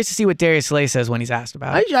 I'll be curious to see what Darius Slay says when he's asked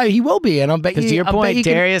about it. He will be, and I'll bet you. Because to your point,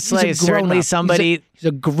 Darius Slay is certainly somebody. He's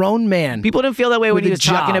a grown man. People didn't feel that way when he was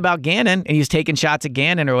talking about Gannon, and he was taking shots at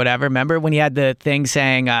Gannon or whatever. Remember when he had the thing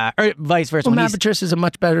saying, or vice versa. Well, Matt Patricia is a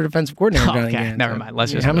much better defensive coordinator. Oh, okay, Gannon, never mind.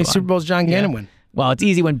 Let's just how many Super Bowls John Gannon win? Well, it's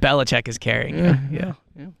easy when Belichick is carrying. Yeah.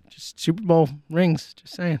 Just Super Bowl rings.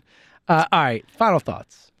 Just saying. All right. Final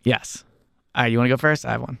thoughts. Yes. All right. You want to go first?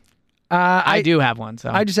 I have one. I do have one. So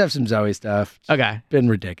I just have some Zoe stuff. Okay. It's been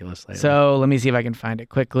ridiculous lately. So let me see if I can find it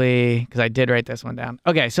quickly because I did write this one down.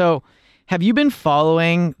 Okay. So have you been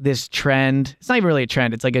following this trend? It's not even really a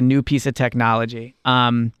trend. It's like a new piece of technology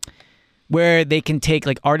where they can take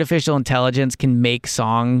like artificial intelligence can make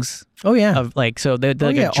songs. Oh yeah. Of like so the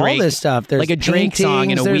like a Drake, all this stuff. There's like a Drake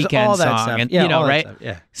song and a Weeknd song, and right?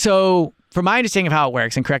 Yeah. So from my understanding of how it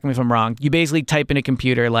works, and correct me if I'm wrong, you basically type in a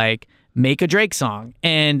computer like make a Drake song,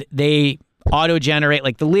 and they auto-generate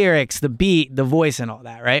like the lyrics, the beat, the voice, and all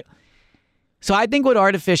that, right? So I think with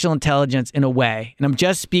artificial intelligence, in a way, and I'm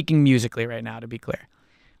just speaking musically right now to be clear,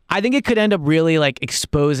 I think it could end up really like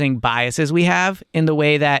exposing biases we have in the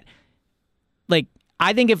way that, like,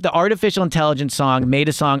 I think if the artificial intelligence song made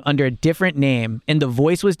a song under a different name and the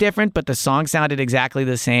voice was different, but the song sounded exactly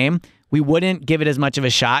the same, we wouldn't give it as much of a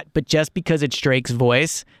shot. But just because it's Drake's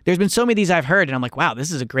voice, there's been so many of these I've heard, and I'm like, wow,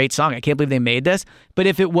 this is a great song. I can't believe they made this. But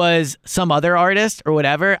if it was some other artist or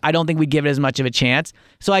whatever, I don't think we'd give it as much of a chance.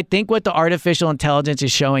 So I think what the artificial intelligence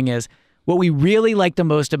is showing is what we really like the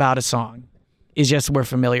most about a song is just we're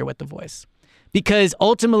familiar with the voice. Because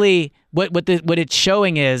ultimately, what it's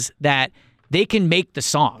showing is that they can make the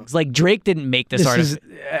songs. Like Drake didn't make this artist.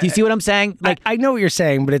 Do you see what I'm saying? Like I know what you're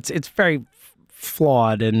saying, but it's very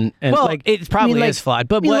flawed and well, like it probably is flawed.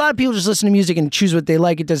 But a lot of people just listen to music and choose what they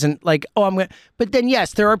like. It doesn't like, oh, I'm gonna. But then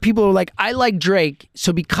yes, there are people who are like, I like Drake,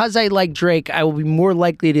 so because I like Drake, I will be more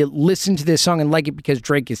likely to listen to this song and like it because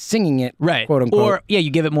Drake is singing it, right? Quote unquote. Or you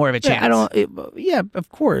give it more of a chance. Yeah, of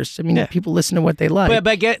course. I mean, people listen to what they like.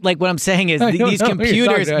 But get like what I'm saying is these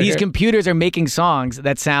computers are making songs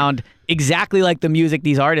that sound exactly like the music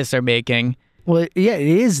these artists are making. Well, yeah, it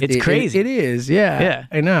is. It's crazy. It is. Yeah.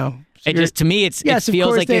 I know. It just, to me, it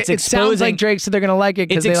feels like it's exposing. It sounds like Drake, so they're going to like it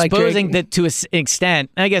because they like Drake. It's exposing that to an extent.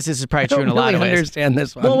 I guess this is probably true in a lot of ways. I understand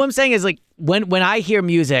this one. Well, what I'm saying is like when I hear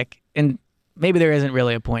music, and maybe there isn't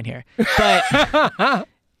really a point here, but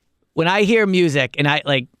when I hear music and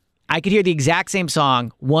I could hear the exact same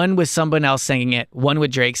song, one with someone else singing it, one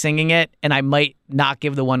with Drake singing it, and I might not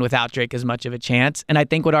give the one without Drake as much of a chance. And I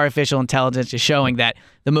think what artificial intelligence is showing that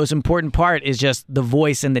the most important part is just the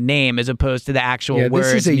voice and the name as opposed to the actual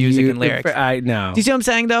words, music, and lyrics. I know. Do you see what I'm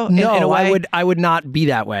saying, though? No, in a way? I would not be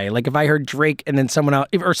that way. Like if I heard Drake and then someone else,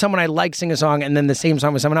 or someone I like sing a song and then the same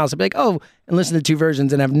song with someone else, I'd be like, oh, and listen to 2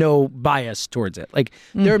 versions and have no bias towards it. Like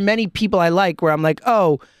there are many people I like where I'm like,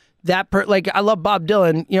 oh, like I love Bob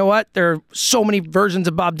Dylan. You know what? There are so many versions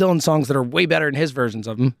of Bob Dylan songs that are way better than his versions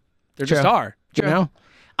of them. There just are. True. You know?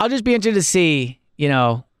 I'll just be interested to see,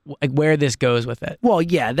 like where this goes with it. Well,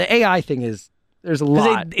 yeah, the AI thing is there's a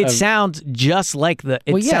lot. It sounds just like the.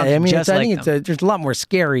 I think there's a lot more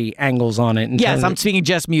scary angles on it. Yes, I'm speaking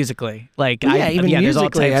just musically. Like even musically. There's all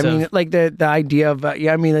types I mean, like the idea of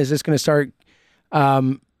is this going to start?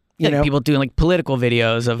 People doing like political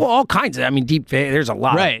videos of all kinds of. I mean, there's a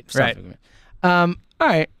lot. Right. Of stuff. All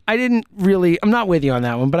right. I'm not with you on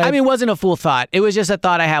that one, but it wasn't a full thought. It was just a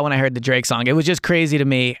thought I had when I heard the Drake song. It was just crazy to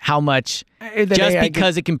me how much,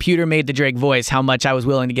 because a computer made the Drake voice, how much I was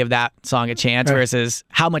willing to give that song a chance versus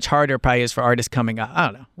how much harder it probably is for artists coming up. I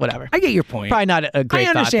don't know. Whatever. I get your point. Probably not a great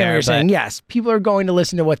thought there. I understand what you're saying. Yes. People are going to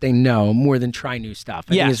listen to what they know more than try new stuff.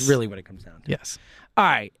 I think is really what it comes down to. Yes. All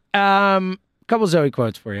right. Couple Zoe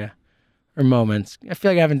quotes for you. Or moments. I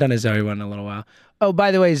feel like I haven't done a Zoe one in a little while. Oh,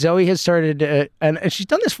 by the way, Zoe has started, and she's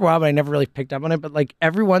done this for a while, but I never really picked up on it. But like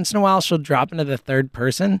every once in a while, she'll drop into the third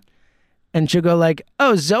person, and she'll go like,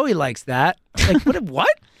 "Oh, Zoe likes that." Like, what?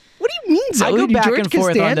 What do you mean, Zoe? I go back and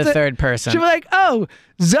forth on the third person. She'll be like, "Oh,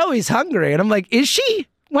 Zoe's hungry," and I'm like, "Is she?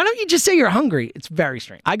 Why don't you just say you're hungry?" It's very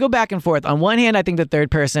strange. I go back and forth. On one hand, I think the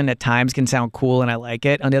third person at times can sound cool, and I like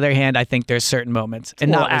it. On the other hand, I think there's certain moments,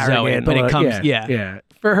 and not with Zoe, but it comes, yeah.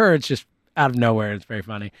 For her, it's just out of nowhere. It's very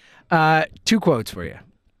funny. 2 quotes for you.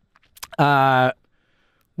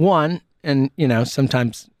 One, and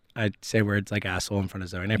sometimes I say words like asshole in front of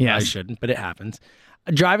Zoe, and I probably shouldn't, but it happens.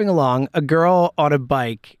 Driving along, a girl on a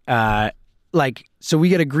bike, so we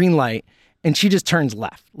get a green light, and she just turns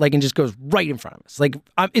left, like, and just goes right in front of us. Like,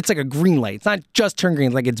 it's like a green light. It's not just turned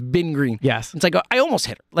green, like it's been green. Yes. It's like, I almost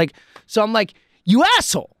hit her. Like, so I'm like, you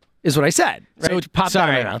asshole, is what I said. Right? So Which popped out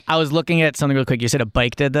of my mouth. I was looking at something real quick. You said a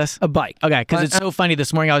bike did this? A bike. Okay, because it's so funny.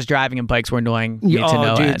 This morning I was driving and bikes were annoying me to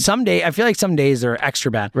no dude, end. I feel like some days they're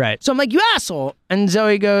extra bad. Right. So I'm like, you asshole. And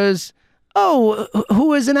Zoe goes, oh,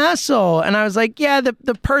 who is an asshole? And I was like, yeah,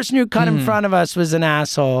 the person who cut in front of us was an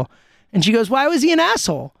asshole. And she goes, why was he an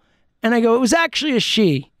asshole? And I go, it was actually a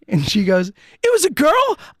she. And she goes, it was a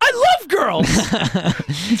girl? I love girls.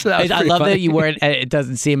 So I love funny. That you weren't, it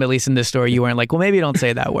doesn't seem, at least in this story, you weren't like, well, maybe don't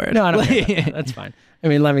say that word. No, I don't care. That's fine. I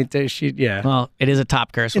mean, let me tell you, yeah. Well, it is a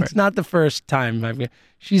top curse word. It's not the first time.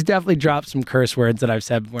 She's definitely dropped some curse words that I've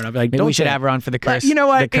said before. And I'll be like, maybe we should have her on for the curse. But you know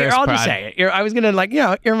what? Here, I'll just say it. I was going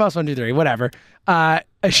to earmuffs 1, 2, 3, whatever.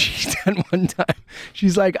 She said one time,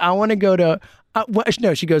 she's like, I want to go to,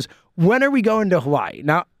 no, she goes, when are we going to Hawaii?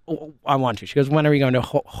 Now, I want to. She goes, when are we going to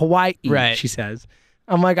Hawaii? Right. She says.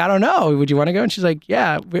 I'm like, I don't know. Would you want to go? And she's like,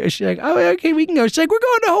 yeah. She's like, oh, okay, we can go. She's like, we're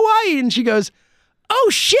going to Hawaii. And she goes, oh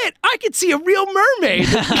shit, I could see a real mermaid.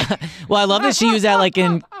 Well, I love that she used that like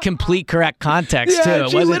in complete correct context too.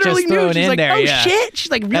 It wasn't just thrown in like, there. Oh shit. She's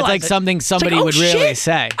like, that's like something somebody would really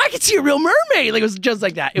say. I could see a real mermaid. Like it was just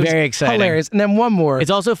like that. It was very exciting. Hilarious. And then one more. It's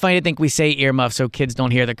also funny to think we say earmuffs so kids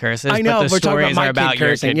don't hear the curses. I know, but the we're talking stories about my are about kid your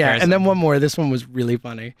cursing. kid Yeah. cursing. And then one more. This one was really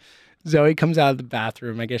funny. Zoe comes out of the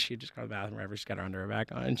bathroom. I guess she just got to the bathroom, wherever. She's got her underwear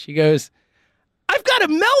back on. And she goes, I've got a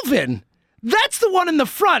Melvin. That's the one in the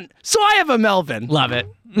front. So I have a Melvin. Love it.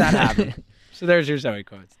 That happened. So there's your Zoe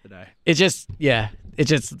quotes today. It's just,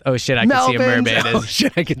 oh shit, I can see a mermaid. Oh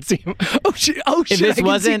shit, I can see him. Oh shit, If this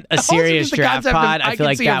wasn't a serious draft pod, I feel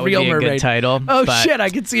like that would be a good title. Oh shit, I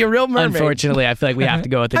can see a real mermaid. Unfortunately, I feel like we have to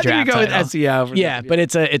go with the draft title. I title. think we go with SEO. Yeah, but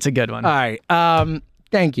it's a good one. All right.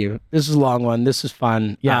 Thank you. This is a long one. This is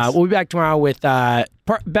fun. Yes. We'll be back tomorrow with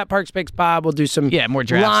Bet Parks Picks Pod. We'll do some more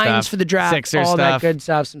draft lines stuff. for the draft, Sixer all stuff. that good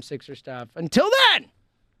stuff, some Sixer stuff. Until then,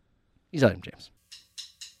 he's William James.